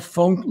lot of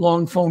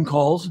long phone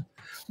calls.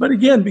 But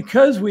again,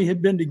 because we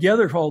had been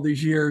together for all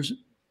these years,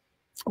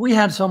 we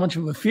had so much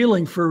of a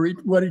feeling for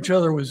what each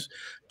other was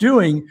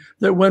doing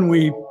that when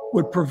we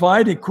would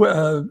provide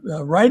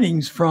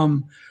writings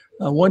from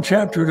one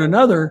chapter to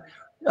another,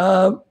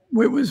 it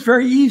was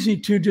very easy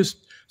to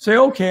just say,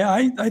 okay,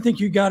 I think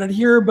you got it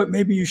here, but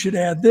maybe you should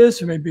add this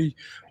or maybe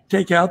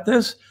take out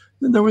this.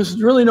 And there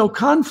was really no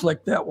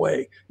conflict that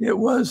way. It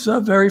was a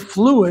very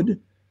fluid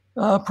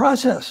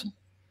process.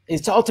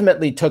 It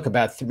ultimately took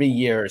about 3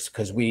 years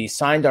because we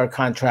signed our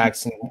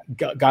contracts and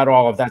got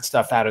all of that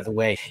stuff out of the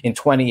way in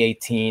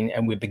 2018,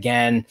 and we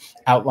began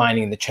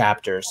outlining the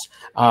chapters.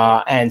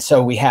 And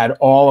so we had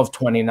all of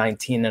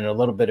 2019 and a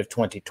little bit of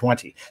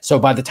 2020. So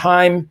by the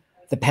time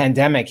the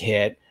pandemic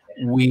hit,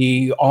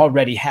 we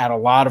already had a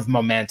lot of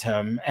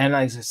momentum. And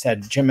as I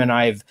said, Jim and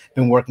I have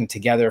been working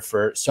together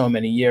for so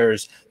many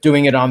years.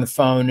 Doing it on the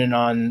phone and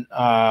on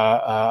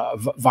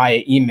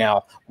via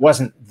email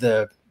wasn't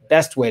the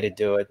best way to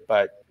do it,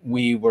 but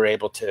we were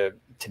able to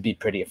be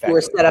pretty effective. You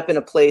were set up in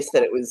a place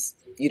that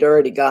you'd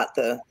already got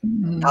the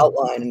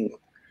outline.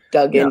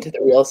 dug into the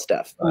real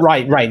stuff.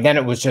 Right, right. Then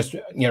it was just,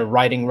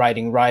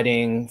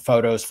 writing,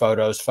 photos,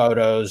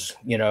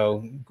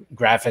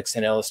 graphics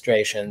and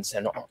illustrations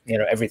and,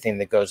 everything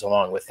that goes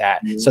along with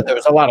that. So there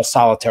was a lot of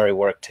solitary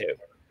work too.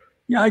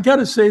 Yeah, I got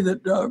to say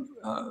that,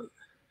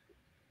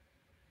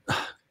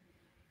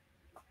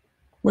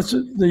 what's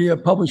it, the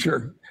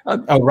publisher?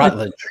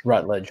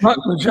 Routledge.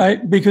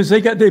 Because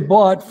they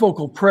bought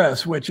Focal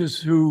Press, which is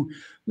who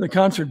the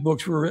concert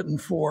books were written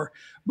for.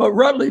 But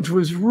Routledge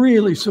was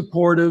really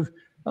supportive,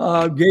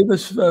 gave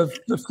us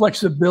the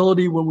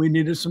flexibility when we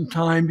needed some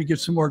time to get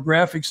some more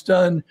graphics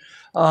done.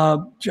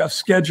 Jeff's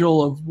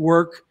schedule of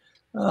work,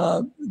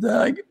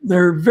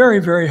 they're very,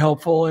 very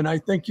helpful. And I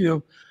think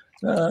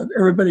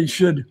everybody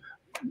should,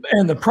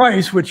 and the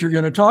price, which you're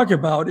going to talk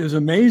about, is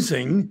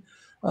amazing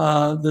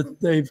that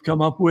they've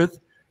come up with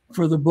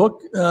for the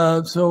book.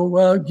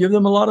 So give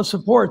them a lot of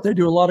support. They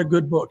do a lot of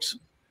good books.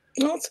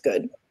 Well, that's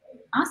good.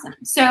 Awesome.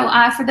 So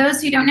for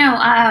those who don't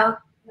know,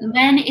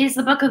 when is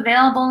the book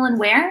available and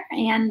where?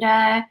 And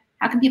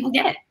how can people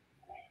get it?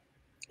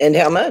 And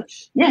how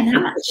much? Yeah, and how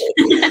much?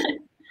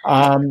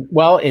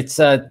 Well, it's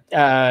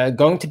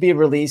going to be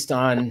released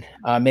on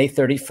May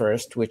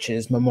 31st, which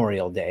is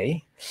Memorial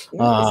Day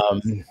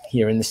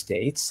here in the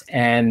States.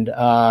 And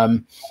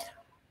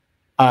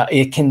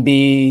it can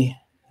be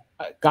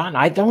gone.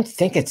 I don't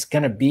think it's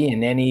going to be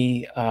in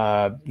any,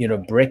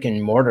 brick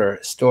and mortar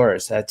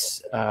stores.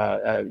 That's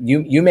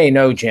you may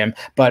know, Jim,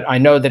 but I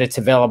know that it's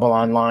available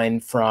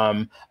online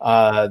from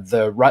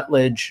the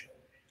Routledge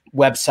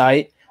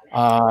website.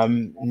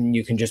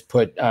 You can just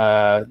put,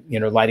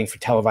 lighting for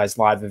televised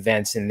live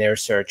events in their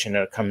search, and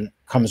it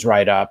comes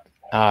right up.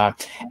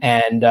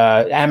 And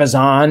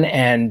Amazon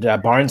and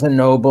Barnes and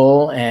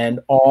Noble and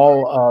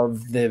all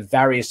of the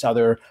various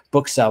other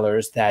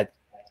booksellers that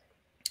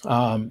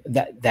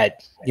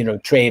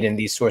trade in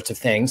these sorts of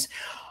things.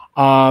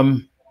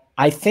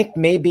 I think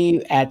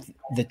maybe at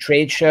the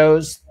trade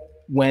shows,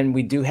 when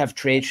we do have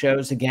trade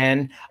shows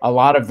again, a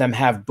lot of them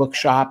have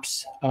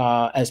bookshops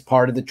as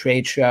part of the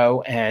trade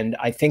show, and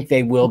I think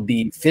they will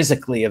be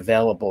physically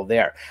available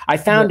there. I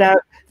found out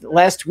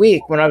last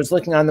week when I was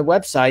looking on the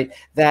website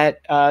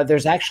that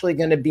there's actually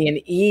going to be an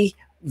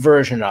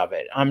e-version of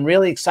it. I'm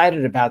really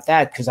excited about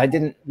that because I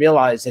didn't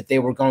realize that they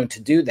were going to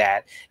do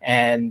that.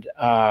 And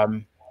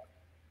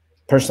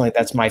personally,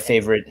 that's my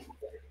favorite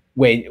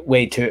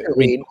way to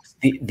read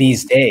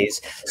these days.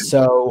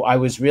 So I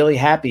was really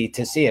happy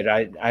to see it.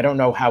 I don't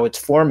know how it's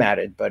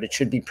formatted, but it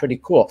should be pretty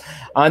cool.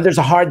 There's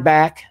a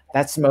hardback.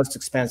 That's the most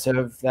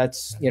expensive.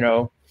 That's,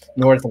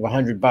 north of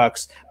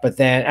 $100. But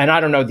then, and I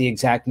don't know the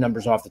exact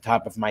numbers off the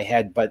top of my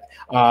head, but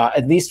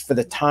at least for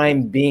the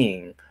time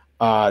being,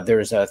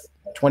 there's a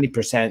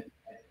 20%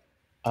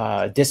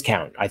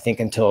 discount, I think,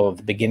 until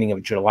the beginning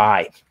of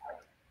July.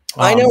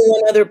 I know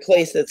one other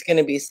place that's going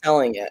to be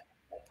selling it.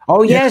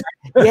 Oh, yes.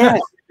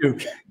 Yes.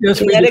 Yes,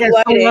 Kinetic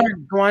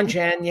Lighting. Go on,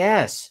 Jen.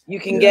 Yes. You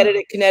can get it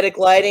at Kinetic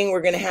Lighting.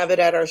 We're going to have it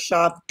at our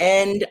shop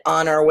and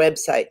on our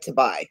website to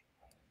buy.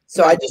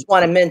 So I just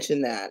want to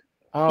mention that.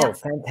 Oh,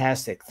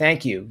 fantastic.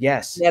 Thank you.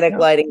 Yes.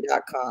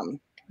 Kineticlighting.com.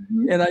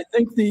 And I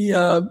think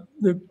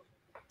the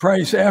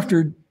price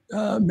after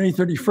May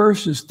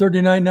 31st is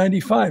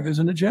 $39.95,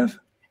 isn't it, Jeff?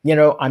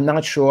 I'm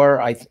not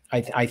sure. I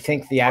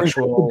think the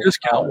actual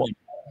discount one.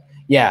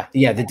 Yeah,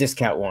 the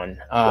discount one.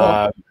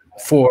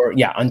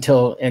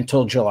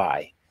 Until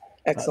July.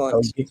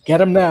 Excellent. So get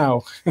them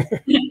now.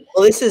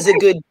 Well, this is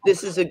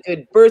a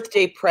good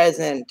birthday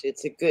present.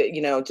 It's a good,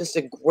 just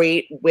a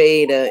great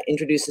way to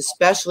introduce,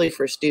 especially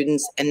for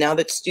students. And now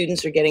that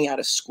students are getting out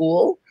of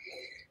school,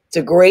 it's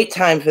a great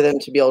time for them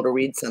to be able to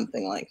read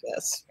something like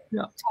this.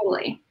 Yeah,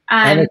 totally.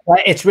 And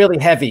it's really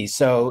heavy,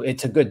 so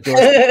it's a good door.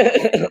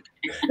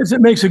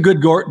 It makes a good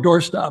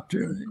doorstop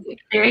too.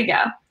 There you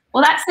go.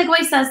 Well, that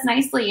segues us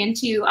nicely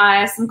into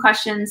some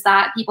questions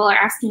that people are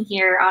asking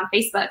here on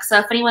Facebook. So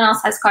if anyone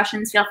else has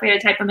questions, feel free to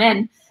type them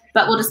in.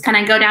 But we'll just kind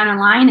of go down the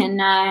line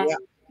and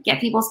get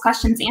people's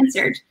questions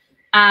answered.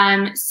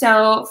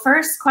 So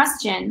first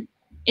question,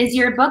 is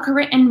your book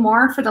written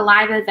more for the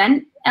live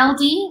event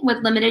LD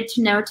with limited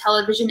to no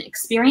television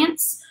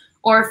experience,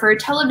 or for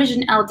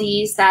television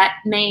LDs that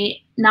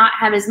may not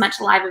have as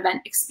much live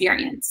event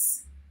experience?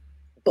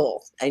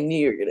 Both. I knew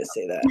you were going to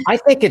say that. I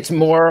think it's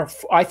more.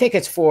 I think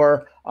it's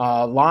for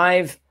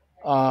live,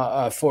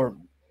 for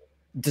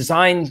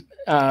design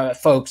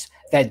folks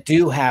that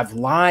do have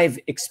live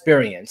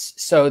experience,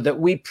 so that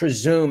we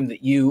presume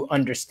that you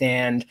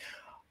understand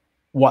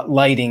what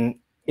lighting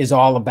is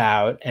all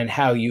about and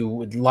how you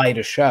would light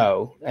a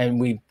show, and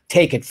we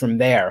take it from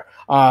there.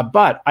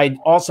 But I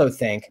also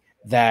think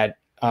that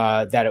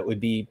that it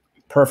would be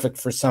perfect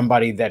for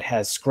somebody that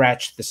has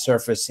scratched the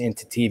surface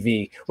into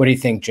TV. What do you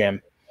think,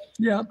 Jim?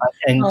 Yeah,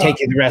 and take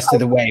you the rest of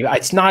the way.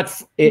 It's not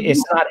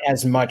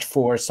as much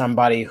for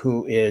somebody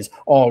who is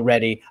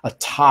already a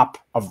top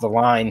of the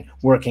line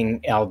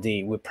working LD.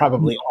 We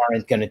probably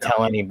aren't going to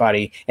tell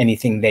anybody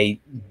anything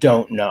they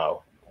don't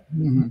know.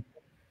 Mm-hmm.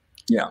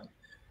 Yeah,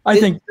 I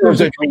think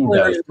there's a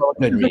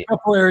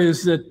couple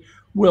areas that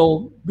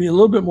will be a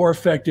little bit more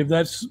effective.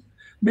 That's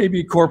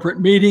maybe corporate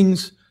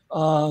meetings,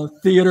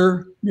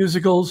 theater,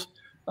 musicals,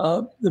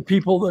 the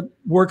people that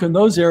work in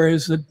those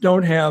areas that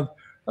don't have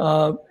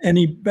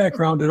any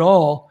background at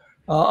all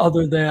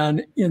other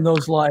than in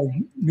those live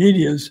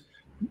mediums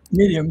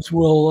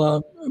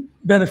will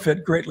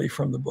benefit greatly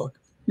from the book.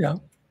 Yeah.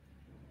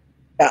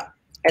 Yeah.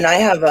 And I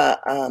have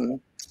a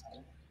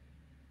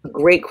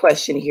great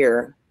question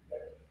here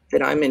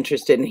that I'm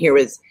interested in here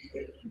is,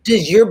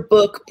 does your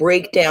book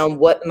break down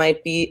what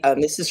might be,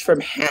 this is from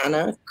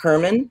Hannah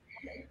Kerman,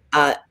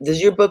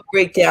 does your book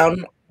break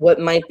down what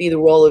might be the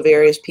role of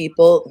various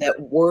people that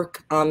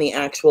work on the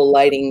actual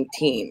lighting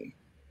team?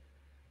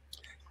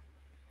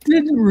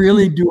 Didn't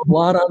really do a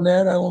lot on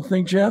that, I don't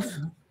think, Jeff.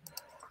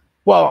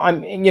 Well,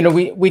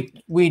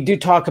 we do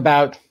talk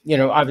about,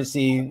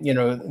 obviously,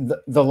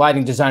 the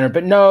lighting designer,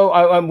 but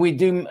no, we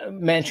do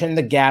mention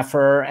the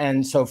gaffer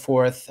and so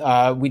forth.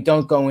 We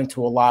don't go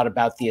into a lot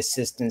about the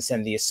assistants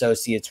and the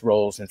associates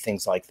roles and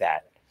things like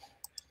that.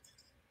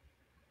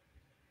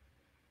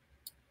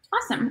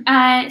 Awesome.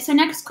 So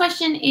next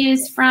question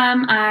is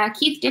from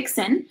Keith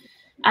Dixon.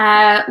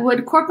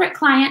 Would corporate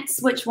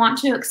clients which want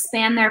to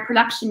expand their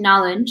production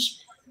knowledge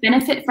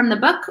benefit from the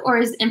book, or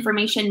is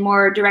information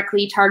more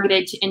directly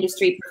targeted to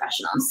industry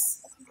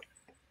professionals?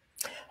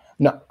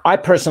 No, I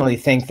personally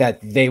think that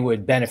they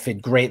would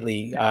benefit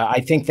greatly. I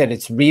think that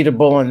it's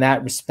readable in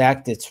that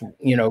respect. It's,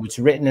 it's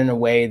written in a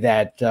way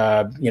that,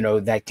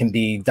 that can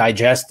be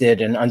digested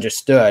and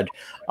understood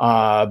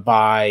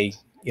by,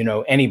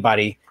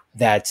 anybody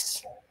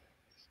that's,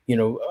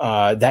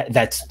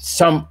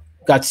 that's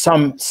got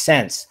some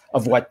sense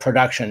of what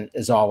production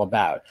is all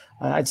about.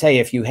 I'd say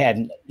if you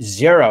had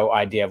zero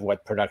idea of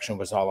what production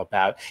was all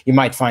about, you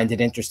might find it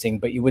interesting,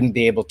 but you wouldn't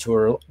be able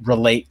to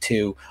relate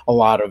to a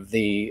lot of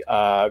the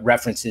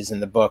references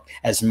in the book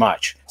as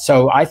much.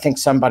 So I think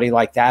somebody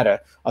like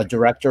that, a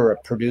director or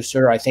a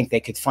producer, I think they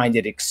could find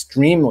it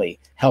extremely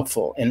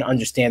helpful in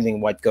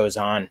understanding what goes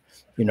on,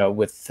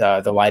 with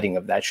the lighting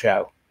of that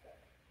show.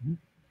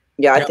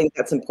 Yeah, I think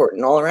that's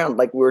important all around.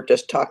 Like we were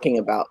just talking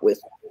about with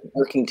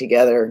working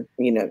together,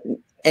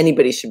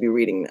 anybody should be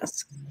reading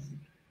this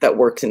that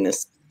works in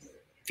this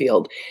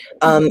field.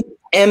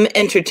 M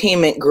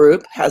Entertainment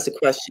Group has a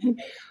question.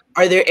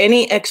 Are there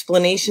any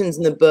explanations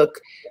in the book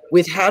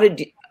with how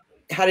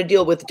to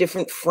deal with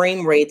different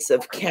frame rates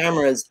of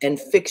cameras and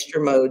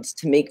fixture modes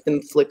to make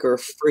them flicker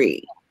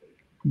free?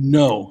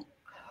 No.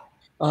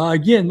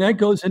 Again, that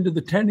goes into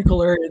the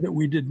technical area that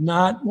we did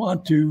not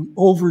want to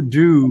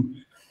overdo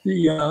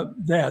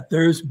that.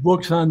 There's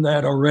books on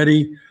that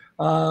already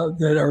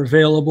that are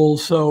available.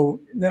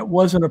 So that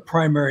wasn't a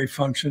primary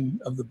function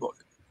of the book.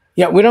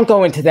 Yeah, we don't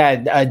go into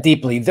that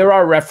deeply. There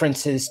are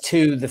references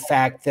to the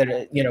fact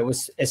that,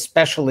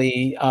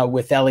 especially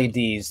with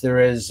LEDs,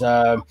 there is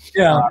a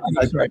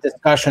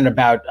discussion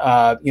about,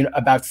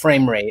 about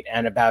frame rate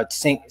and about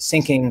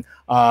syncing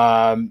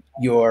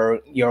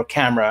your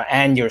camera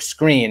and your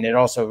screen. It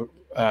also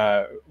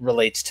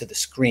relates to the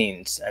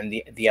screens and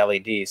the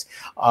LEDs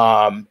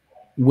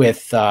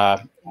with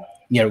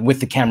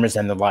the cameras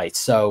and the lights.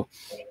 So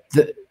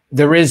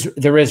there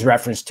is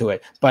reference to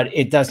it, but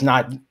it does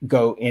not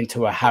go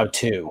into a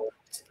how-to.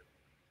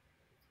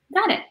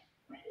 Got it.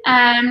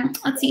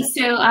 Let's see.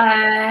 So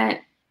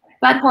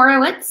Bud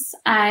Horowitz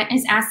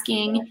is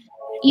asking,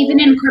 even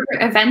in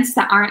corporate events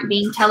that aren't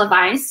being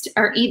televised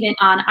or even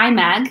on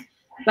IMAG,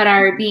 but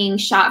are being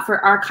shot for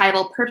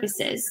archival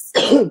purposes,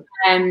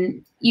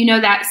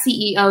 that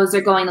CEOs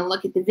are going to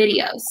look at the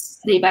videos.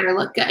 They better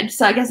look good.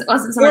 So I guess it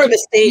wasn't so more much of a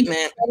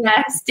statement.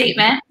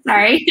 Statement.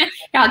 Sorry.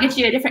 I'll get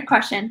you a different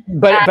question.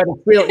 But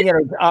it's real.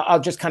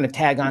 I'll just kind of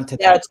tag on to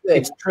that.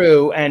 It's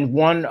true. And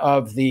one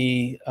of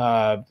the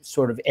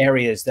sort of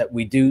areas that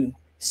we do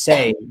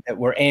say that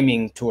we're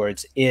aiming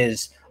towards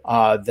is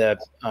the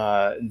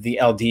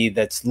LD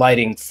that's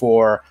lighting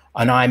for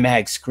an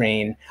IMAG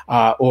screen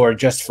or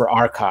just for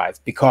archive,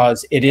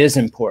 because it is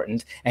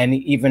important. And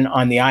even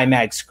on the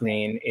IMAG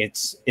screen,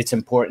 it's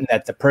important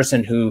that the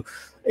person who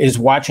is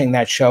watching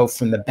that show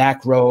from the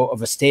back row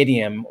of a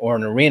stadium or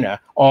an arena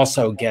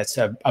also gets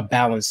a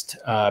balanced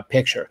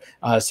picture.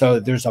 So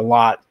there's a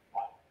lot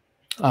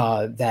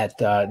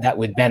that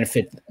would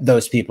benefit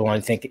those people. And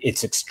I think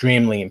it's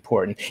extremely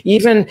important.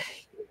 Even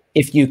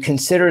if you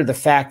consider the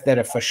fact that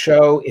if a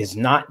show is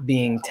not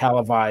being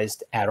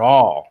televised at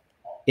all,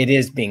 it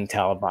is being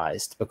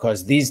televised,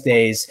 because these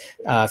days,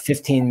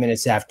 15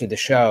 minutes after the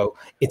show,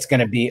 it's going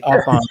to be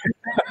up on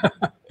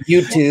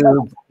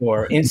YouTube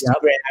or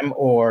Instagram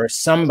or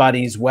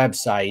somebody's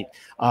website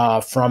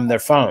from their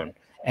phone.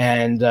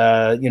 And,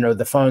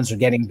 the phones are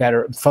getting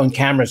better. Phone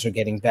cameras are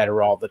getting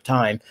better all the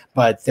time.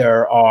 But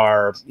there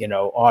are,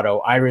 auto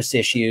iris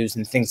issues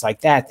and things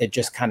like that that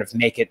just kind of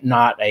make it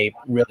not a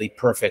really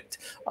perfect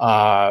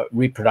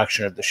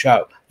reproduction of the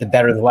show. The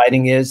better the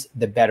lighting is,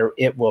 the better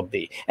it will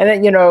be. And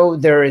then,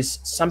 there is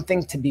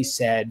something to be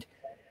said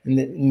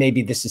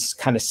maybe this is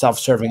kind of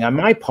self-serving on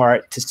my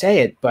part to say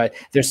it, but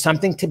there's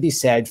something to be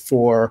said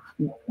for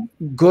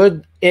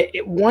good.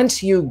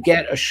 Once you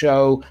get a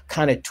show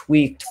kind of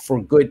tweaked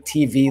for good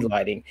TV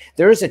lighting,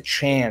 there is a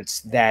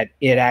chance that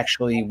it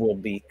actually will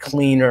be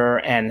cleaner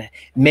and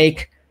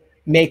make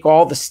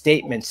all the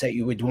statements that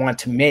you would want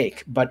to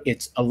make, but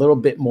it's a little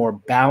bit more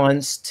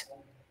balanced.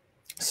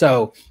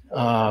 So,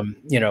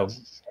 you know,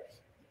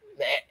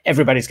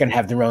 everybody's going to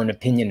have their own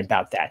opinion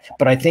about that.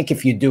 But I think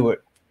if you do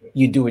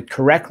it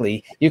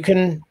correctly, you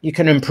can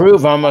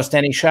improve almost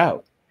any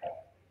show.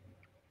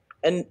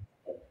 And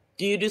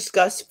do you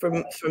discuss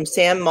from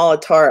Sam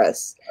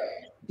Molitaris,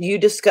 do you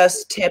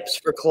discuss tips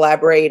for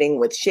collaborating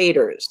with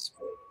shaders?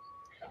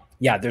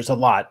 Yeah, there's a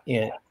lot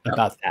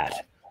about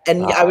that.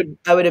 And I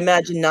would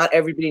imagine not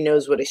everybody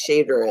knows what a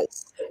shader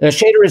is. The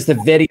shader is the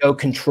video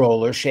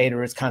controller.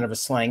 Shader is kind of a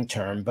slang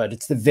term, but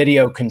it's the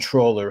video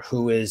controller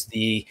who is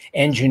the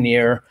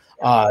engineer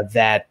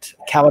that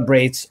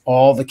calibrates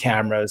all the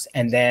cameras,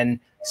 and then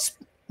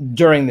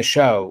during the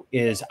show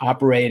is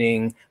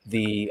operating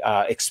the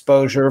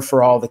exposure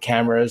for all the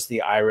cameras,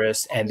 the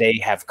iris, and they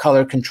have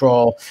color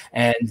control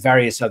and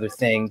various other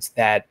things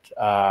that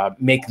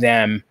make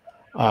them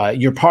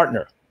your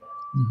partner.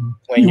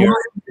 When you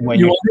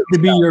want it to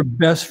be your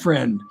best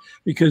friend,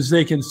 because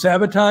they can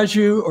sabotage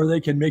you or they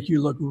can make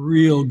you look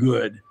real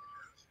good.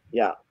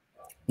 Yeah.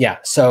 Yeah.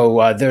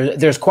 So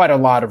there's quite a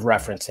lot of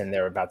reference in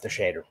there about the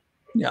shader.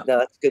 Yeah. No,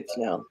 that's good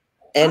to know.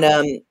 And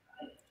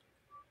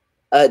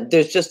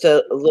there's just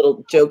a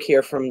little joke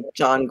here from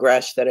John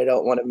Gresh that I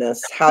don't want to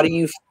miss. How do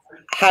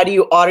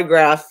you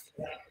autograph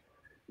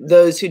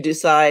those who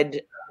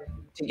decide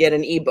to get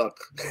an ebook?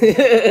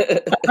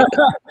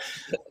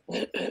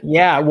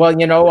 Yeah, well,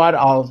 you know what?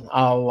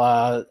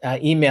 I'll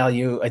email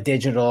you a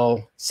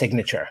digital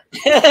signature.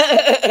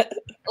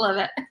 Love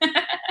it.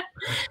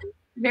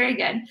 Very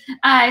good.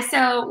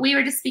 So we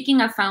were just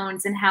speaking of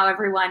phones and how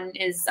everyone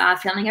is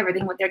filming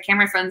everything with their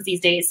camera phones these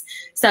days.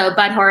 So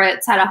Bud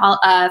Horowitz had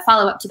a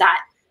follow-up to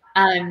that,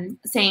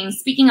 saying,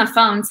 speaking of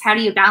phones, how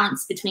do you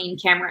balance between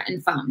camera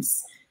and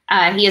phones?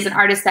 He is an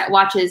artist that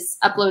watches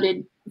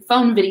uploaded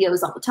phone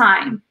videos all the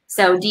time.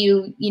 So do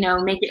you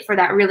make it for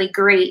that really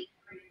great,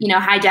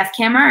 high def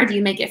camera, or do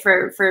you make it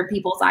for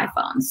people's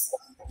iPhones?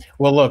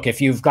 Well, look,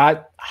 if you've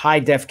got high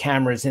def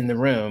cameras in the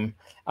room,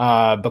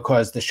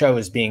 because the show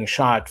is being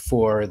shot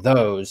for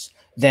those,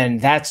 then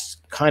that's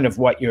kind of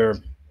what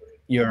your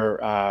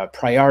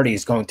priority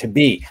is going to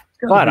be.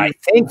 But I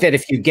think that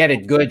if you get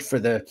it good for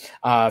the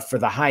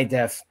high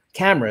def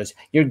cameras,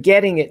 you're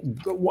getting it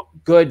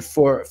good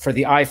for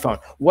the iPhone.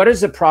 What is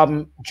the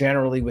problem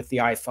generally with the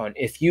iPhone?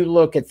 If you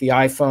look at the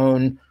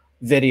iPhone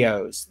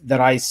videos that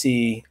I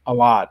see a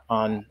lot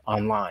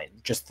online,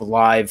 just the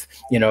live,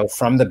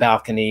 from the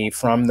balcony,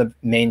 from the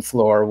main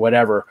floor,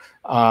 whatever,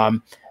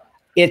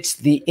 it's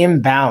the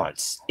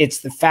imbalance.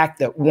 It's the fact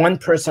that one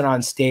person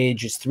on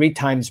stage is 3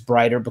 times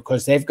brighter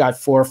because they've got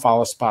 4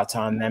 follow spots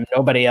on them.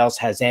 Nobody else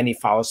has any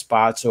follow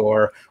spots,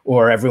 or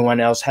everyone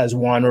else has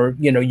 1, or,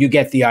 you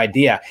get the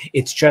idea.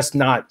 It's just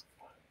not,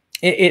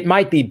 it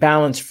might be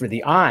balanced for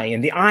the eye,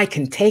 and the eye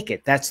can take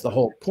it. That's the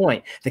whole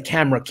point. The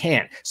camera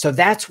can't. So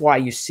that's why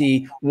you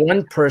see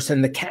one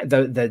person, the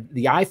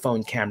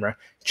iPhone camera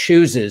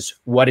chooses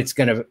what it's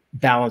going to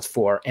balance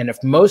for. And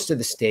if most of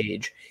the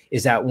stage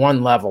is at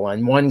one level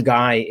and one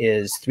guy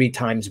is 3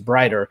 times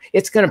brighter,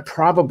 it's going to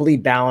probably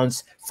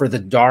balance for the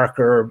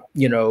darker,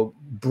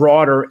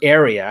 broader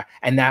area.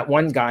 And that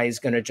one guy is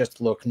going to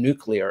just look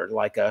nuclear,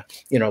 like a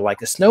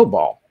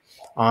snowball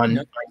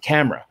on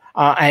camera.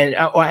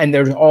 And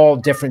there's all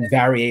different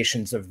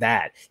variations of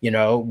that,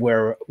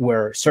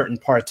 where certain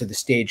parts of the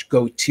stage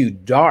go too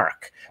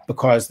dark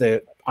because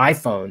the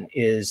iPhone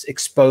is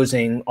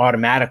exposing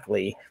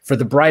automatically for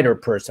the brighter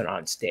person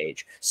on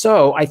stage.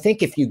 So I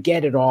think if you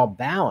get it all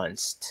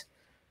balanced,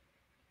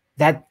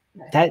 that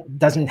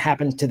doesn't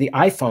happen to the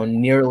iPhone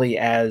nearly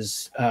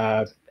as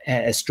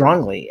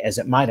strongly as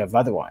it might have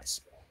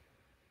otherwise.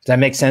 Does that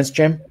make sense,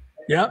 Jim?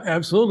 Yeah,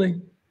 absolutely.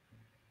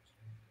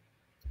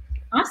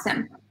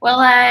 Awesome. Well,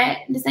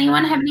 does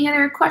anyone have any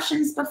other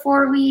questions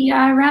before we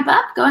wrap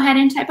up? Go ahead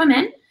and type them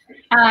in.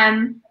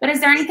 But is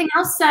there anything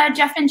else,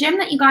 Jeff and Jim,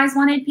 that you guys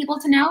wanted people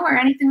to know, or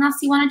anything else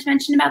you wanted to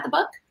mention about the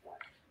book?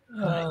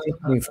 I think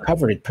we've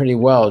covered it pretty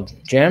well.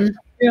 Jim?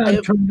 Yeah,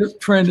 I'm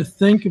trying to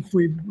think if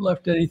we've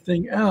left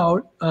anything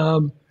out.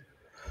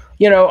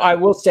 I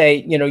will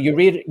say,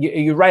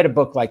 you write a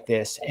book like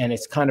this, and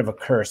it's kind of a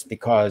curse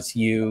because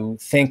you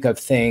think of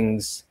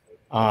things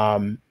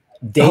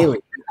daily.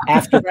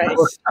 After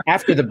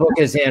the book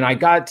is in. I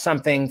got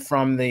something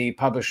from the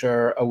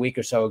publisher a week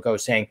or so ago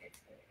saying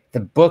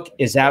the book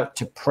is out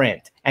to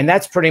print. And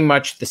that's pretty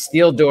much the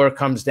steel door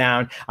comes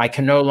down. I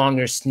can no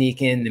longer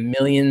sneak in the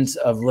millions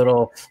of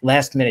little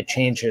last minute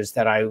changes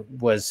that I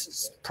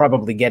was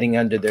probably getting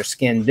under their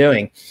skin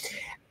doing.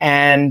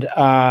 And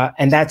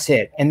that's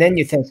it. And then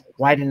you think,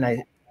 why didn't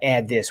I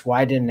add this?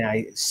 Why didn't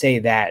I say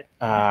that?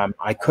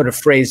 I could have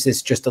phrased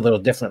this just a little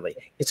differently.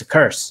 It's a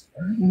curse.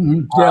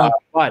 Yeah.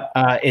 But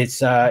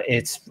it's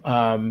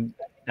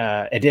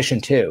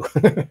edition 2.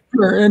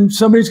 Sure. And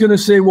somebody's going to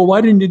say, well,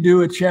 why didn't you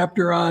do a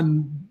chapter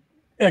on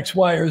X,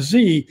 Y, or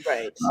Z?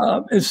 Right.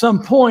 At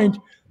some point,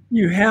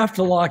 you have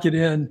to lock it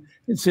in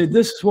and say,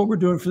 this is what we're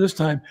doing for this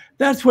time.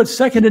 That's what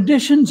second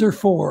editions are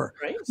for.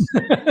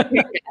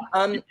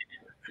 Right.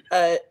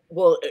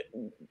 Well,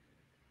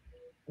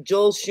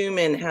 Joel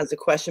Schumann has a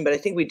question, but I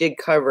think we did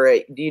cover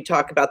it. Do you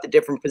talk about the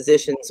different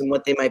positions and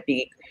what they might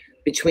be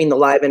between the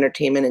live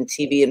entertainment and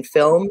TV and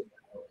film?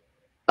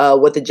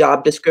 What the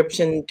job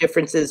description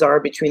differences are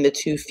between the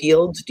two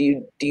fields?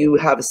 Do you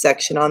have a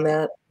section on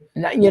that?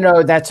 You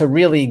know, that's a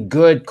really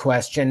good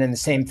question, and the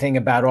same thing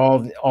about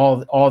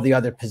all the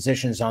other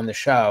positions on the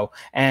show,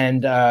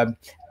 and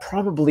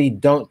probably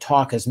don't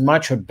talk as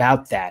much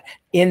about that.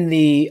 In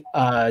the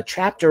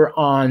chapter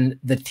on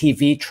the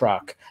TV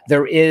truck,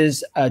 there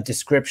is a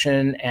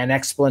description and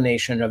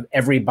explanation of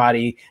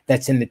everybody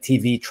that's in the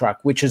TV truck,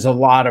 which is a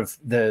lot of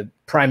the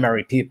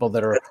primary people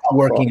that are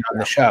working on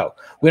the show.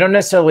 We don't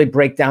necessarily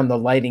break down the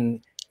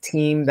lighting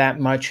team that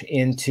much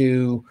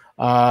into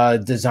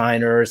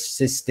designer,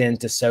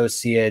 assistant,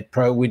 associate,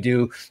 pro. We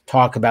do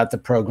talk about the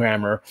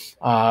programmer,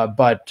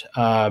 but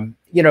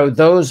you know,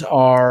 those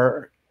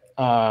are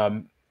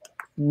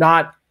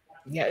not.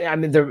 Yeah, I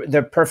mean,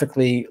 they're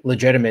perfectly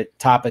legitimate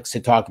topics to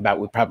talk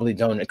about. We probably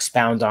don't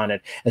expound on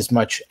it as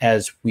much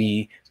as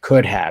we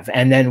could have,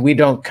 and then we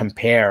don't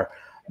compare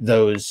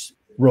those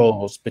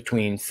roles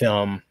between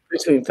film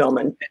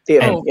and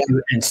theater,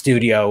 and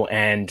studio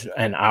and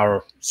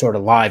our sort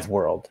of live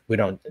world. We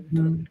don't.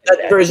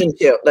 That version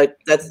 2, like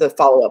that's the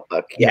follow-up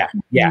book. Yeah.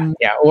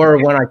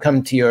 Or when I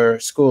come to your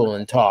school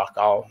and talk,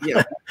 I'll.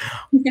 Yeah.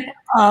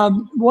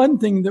 One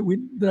thing that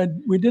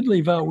we did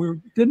leave out, we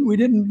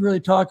didn't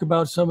really talk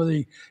about some of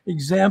the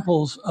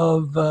examples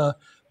of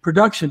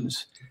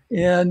productions,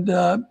 and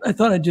I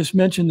thought I'd just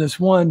mention this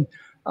one.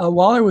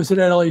 While I was at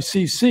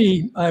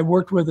LACC, I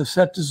worked with a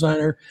set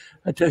designer,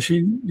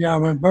 Ateshi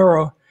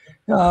Yamaburo,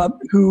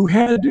 who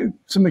had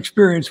some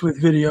experience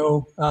with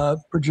video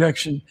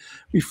projection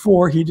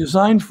before he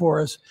designed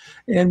for us.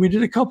 And we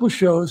did a couple of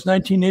shows,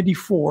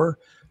 1984,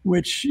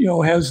 which, you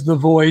know, has The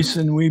Voice,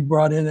 and we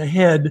brought in a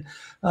head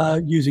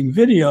using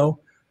video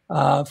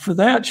for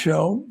that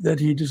show that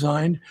he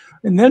designed.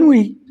 And then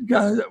we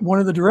got, one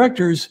of the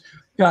directors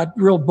got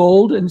real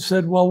bold and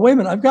said, well, wait a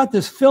minute, I've got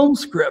this film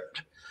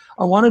script.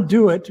 I want to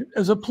do it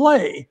as a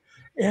play.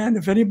 And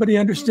if anybody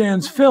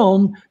understands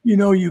film, you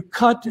know, you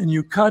cut and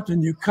you cut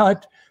and you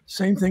cut.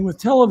 Same thing with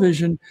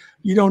television.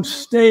 You don't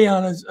stay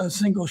on a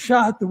single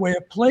shot the way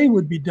a play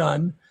would be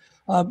done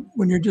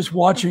when you're just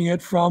watching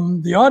it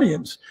from the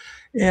audience.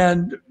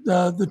 And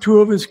the two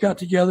of us got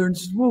together and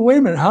said, well, wait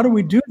a minute, how do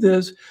we do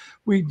this?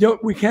 We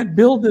can't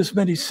build this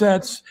many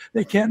sets.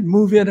 They can't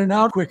move in and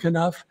out quick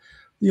enough.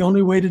 The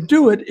only way to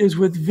do it is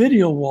with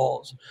video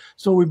walls.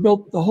 So we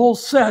built the whole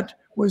set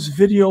was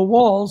video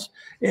walls,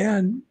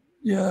 and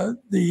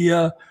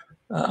the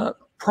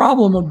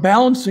problem of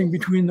balancing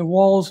between the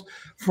walls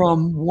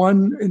from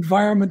one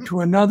environment to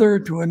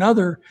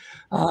another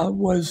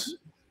was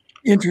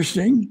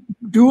interesting,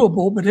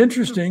 doable, but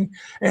interesting.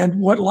 And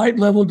what light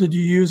level did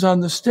you use on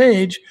the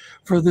stage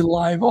for the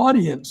live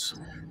audience?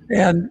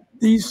 And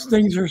these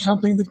things are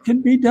something that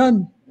can be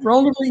done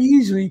relatively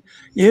easily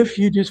if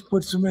you just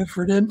put some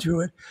effort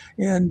into it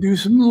and do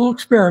some little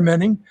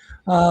experimenting.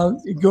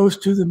 It goes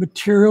to the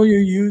material you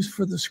use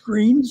for the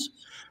screens,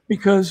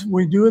 because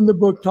we do in the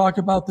book talk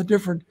about the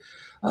different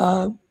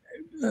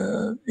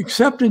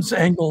acceptance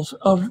angles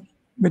of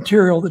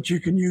material that you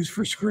can use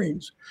for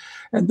screens.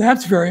 And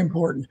that's very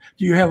important.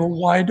 Do you have a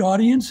wide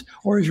audience,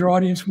 or is your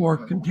audience more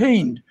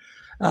contained?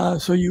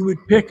 So you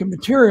would pick a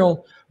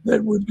material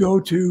that would go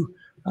to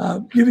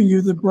giving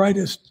you the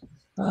brightest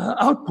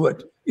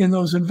output in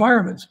those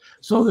environments.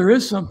 So there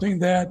is something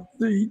that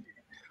the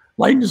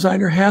light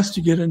designer has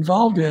to get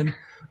involved in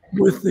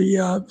with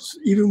the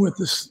even with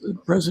this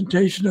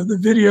presentation of the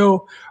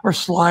video or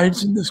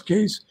slides, in this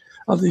case,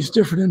 of these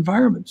different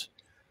environments.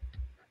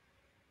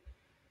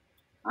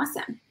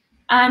 Awesome.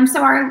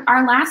 So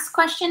our last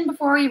question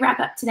before we wrap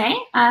up today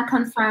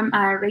comes from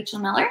Rachel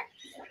Miller.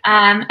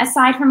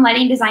 Aside from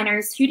lighting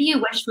designers, who do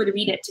you wish would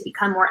read it to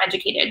become more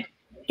educated?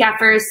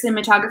 Gaffers,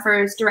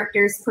 cinematographers,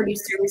 directors,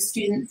 producers,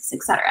 students,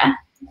 etc.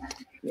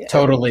 Yeah.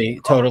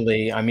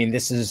 Totally. I mean,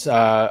 this is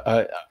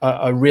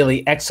a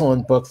really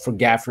excellent book for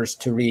gaffers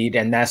to read,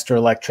 and master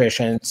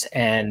electricians,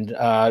 and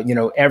you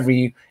know,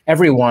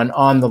 everyone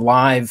on the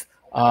live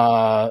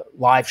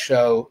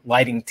show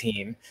lighting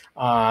team.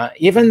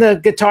 Even the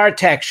guitar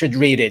tech should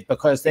read it,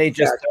 because they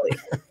just.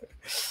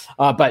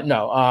 But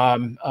no,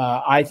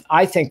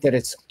 I think that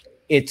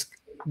it's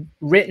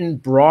written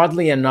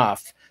broadly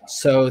enough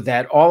so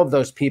that all of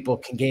those people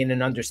can gain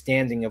an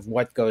understanding of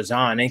what goes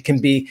on and can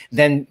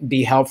then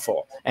be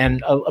helpful.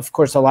 And of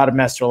course, a lot of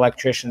master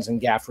electricians and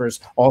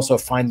gaffers also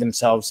find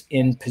themselves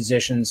in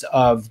positions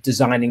of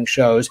designing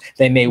shows.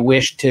 They may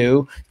wish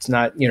to. It's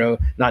not,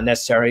 not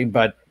necessary,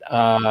 but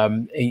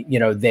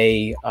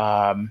they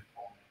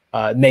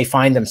may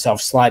find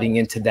themselves sliding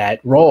into that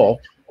role.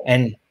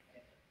 And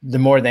the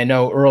more they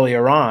know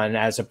earlier on,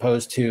 as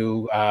opposed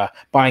to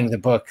buying the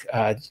book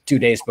 2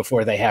 days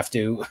before they have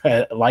to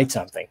light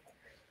something.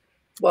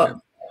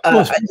 Well, Well,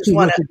 I just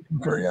want to,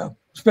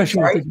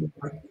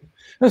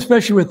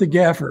 especially with the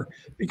gaffer,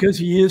 because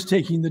he is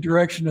taking the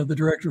direction of the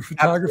director of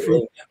photography.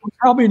 Absolutely. Who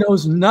probably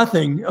knows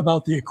nothing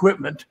about the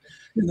equipment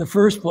in the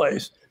first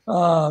place.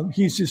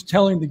 He's just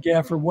telling the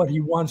gaffer what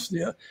he wants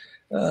the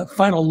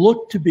final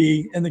look to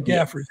be, and the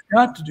gaffer's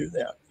got to do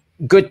that.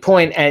 Good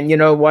point. And you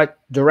know what?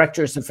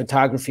 Directors of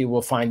photography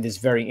will find this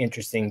very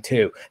interesting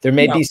too. There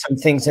may be some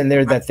things in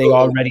there that they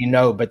already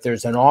know, but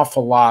there's an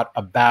awful lot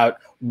about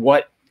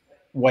what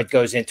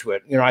goes into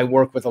it. You know, I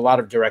work with a lot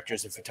of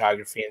directors of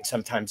photography, and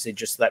sometimes they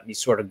just let me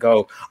sort of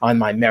go on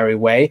my merry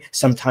way.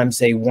 Sometimes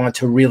they want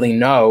to really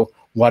know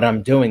what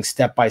I'm doing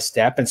step by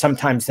step, and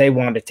sometimes they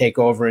want to take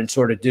over and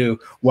sort of do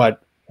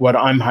what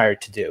I'm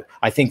hired to do.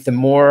 I think the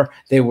more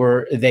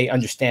they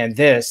understand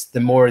this, the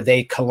more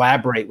they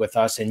collaborate with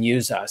us and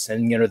use us.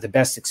 And, you know, the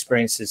best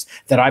experiences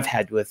that I've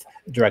had with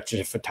directors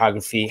of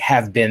photography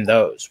have been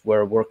those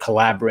where we're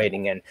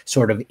collaborating and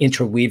sort of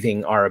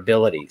interweaving our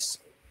abilities.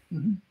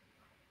 Mm-hmm.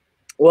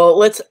 Well,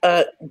 let's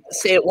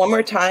say it one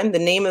more time. The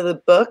name of the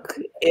book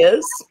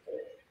is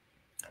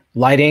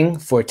Lighting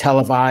for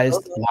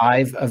Televised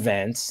Live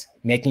Events,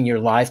 Making Your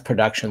Live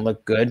Production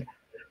Look Good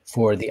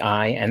for the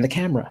Eye and the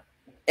Camera.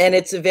 And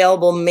it's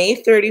available May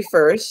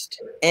 31st,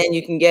 and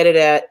you can get it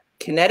at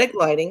Kinetic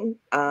Lighting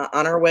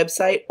on our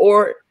website,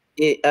 or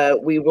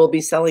we will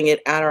be selling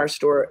it at our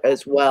store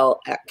as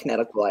well at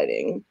Kinetic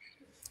Lighting.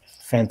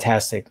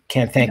 Fantastic.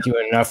 Can't thank you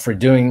enough for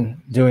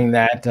doing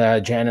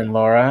that, Jen and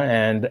Laura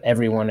and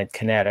everyone at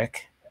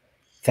Kinetic.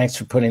 Thanks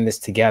for putting this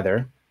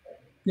together.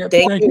 Yep,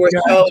 thank you. We're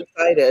so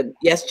excited.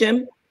 Yes,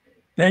 Jim?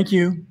 Thank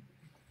you.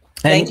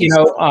 And, you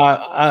know,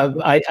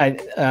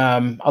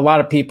 a lot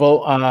of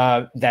people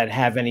that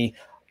have any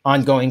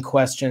ongoing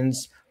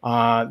questions,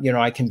 you know,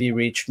 I can be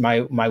reached.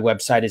 My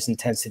website is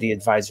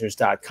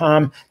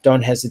intensityadvisors.com.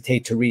 Don't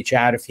hesitate to reach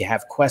out if you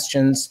have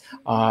questions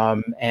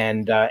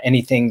and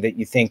anything that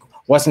you think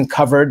wasn't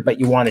covered but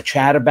you want to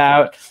chat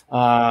about,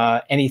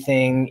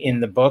 anything in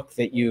the book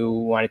that you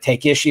want to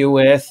take issue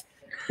with,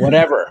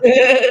 whatever.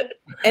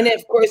 And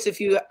of course, if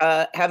you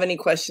have any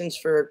questions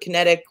for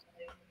Kinetic,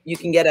 you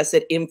can get us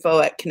at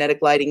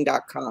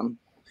info@kineticlighting.com.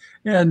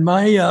 And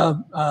my,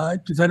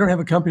 because I don't have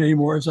a company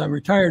anymore as I'm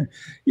retired,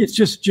 it's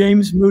just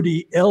James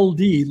Moody,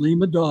 LD,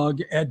 Lima Dog,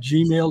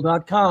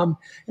 @gmail.com.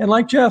 And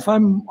like Jeff,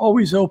 I'm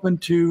always open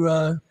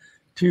to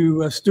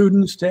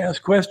students to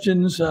ask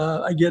questions.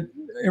 I get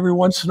every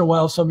once in a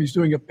while somebody's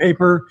doing a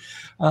paper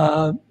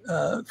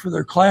for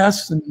their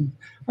class, and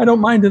I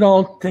don't mind at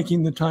all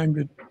taking the time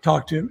to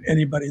talk to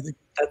anybody.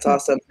 That's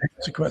awesome.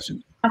 That's a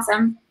question.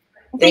 Awesome.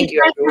 Well, thank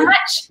you guys so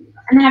much,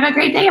 and have a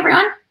great day,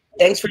 everyone.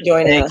 Thanks for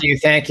joining us. Thank you.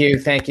 Thank you.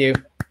 Thank you.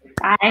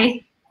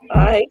 Bye.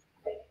 Bye.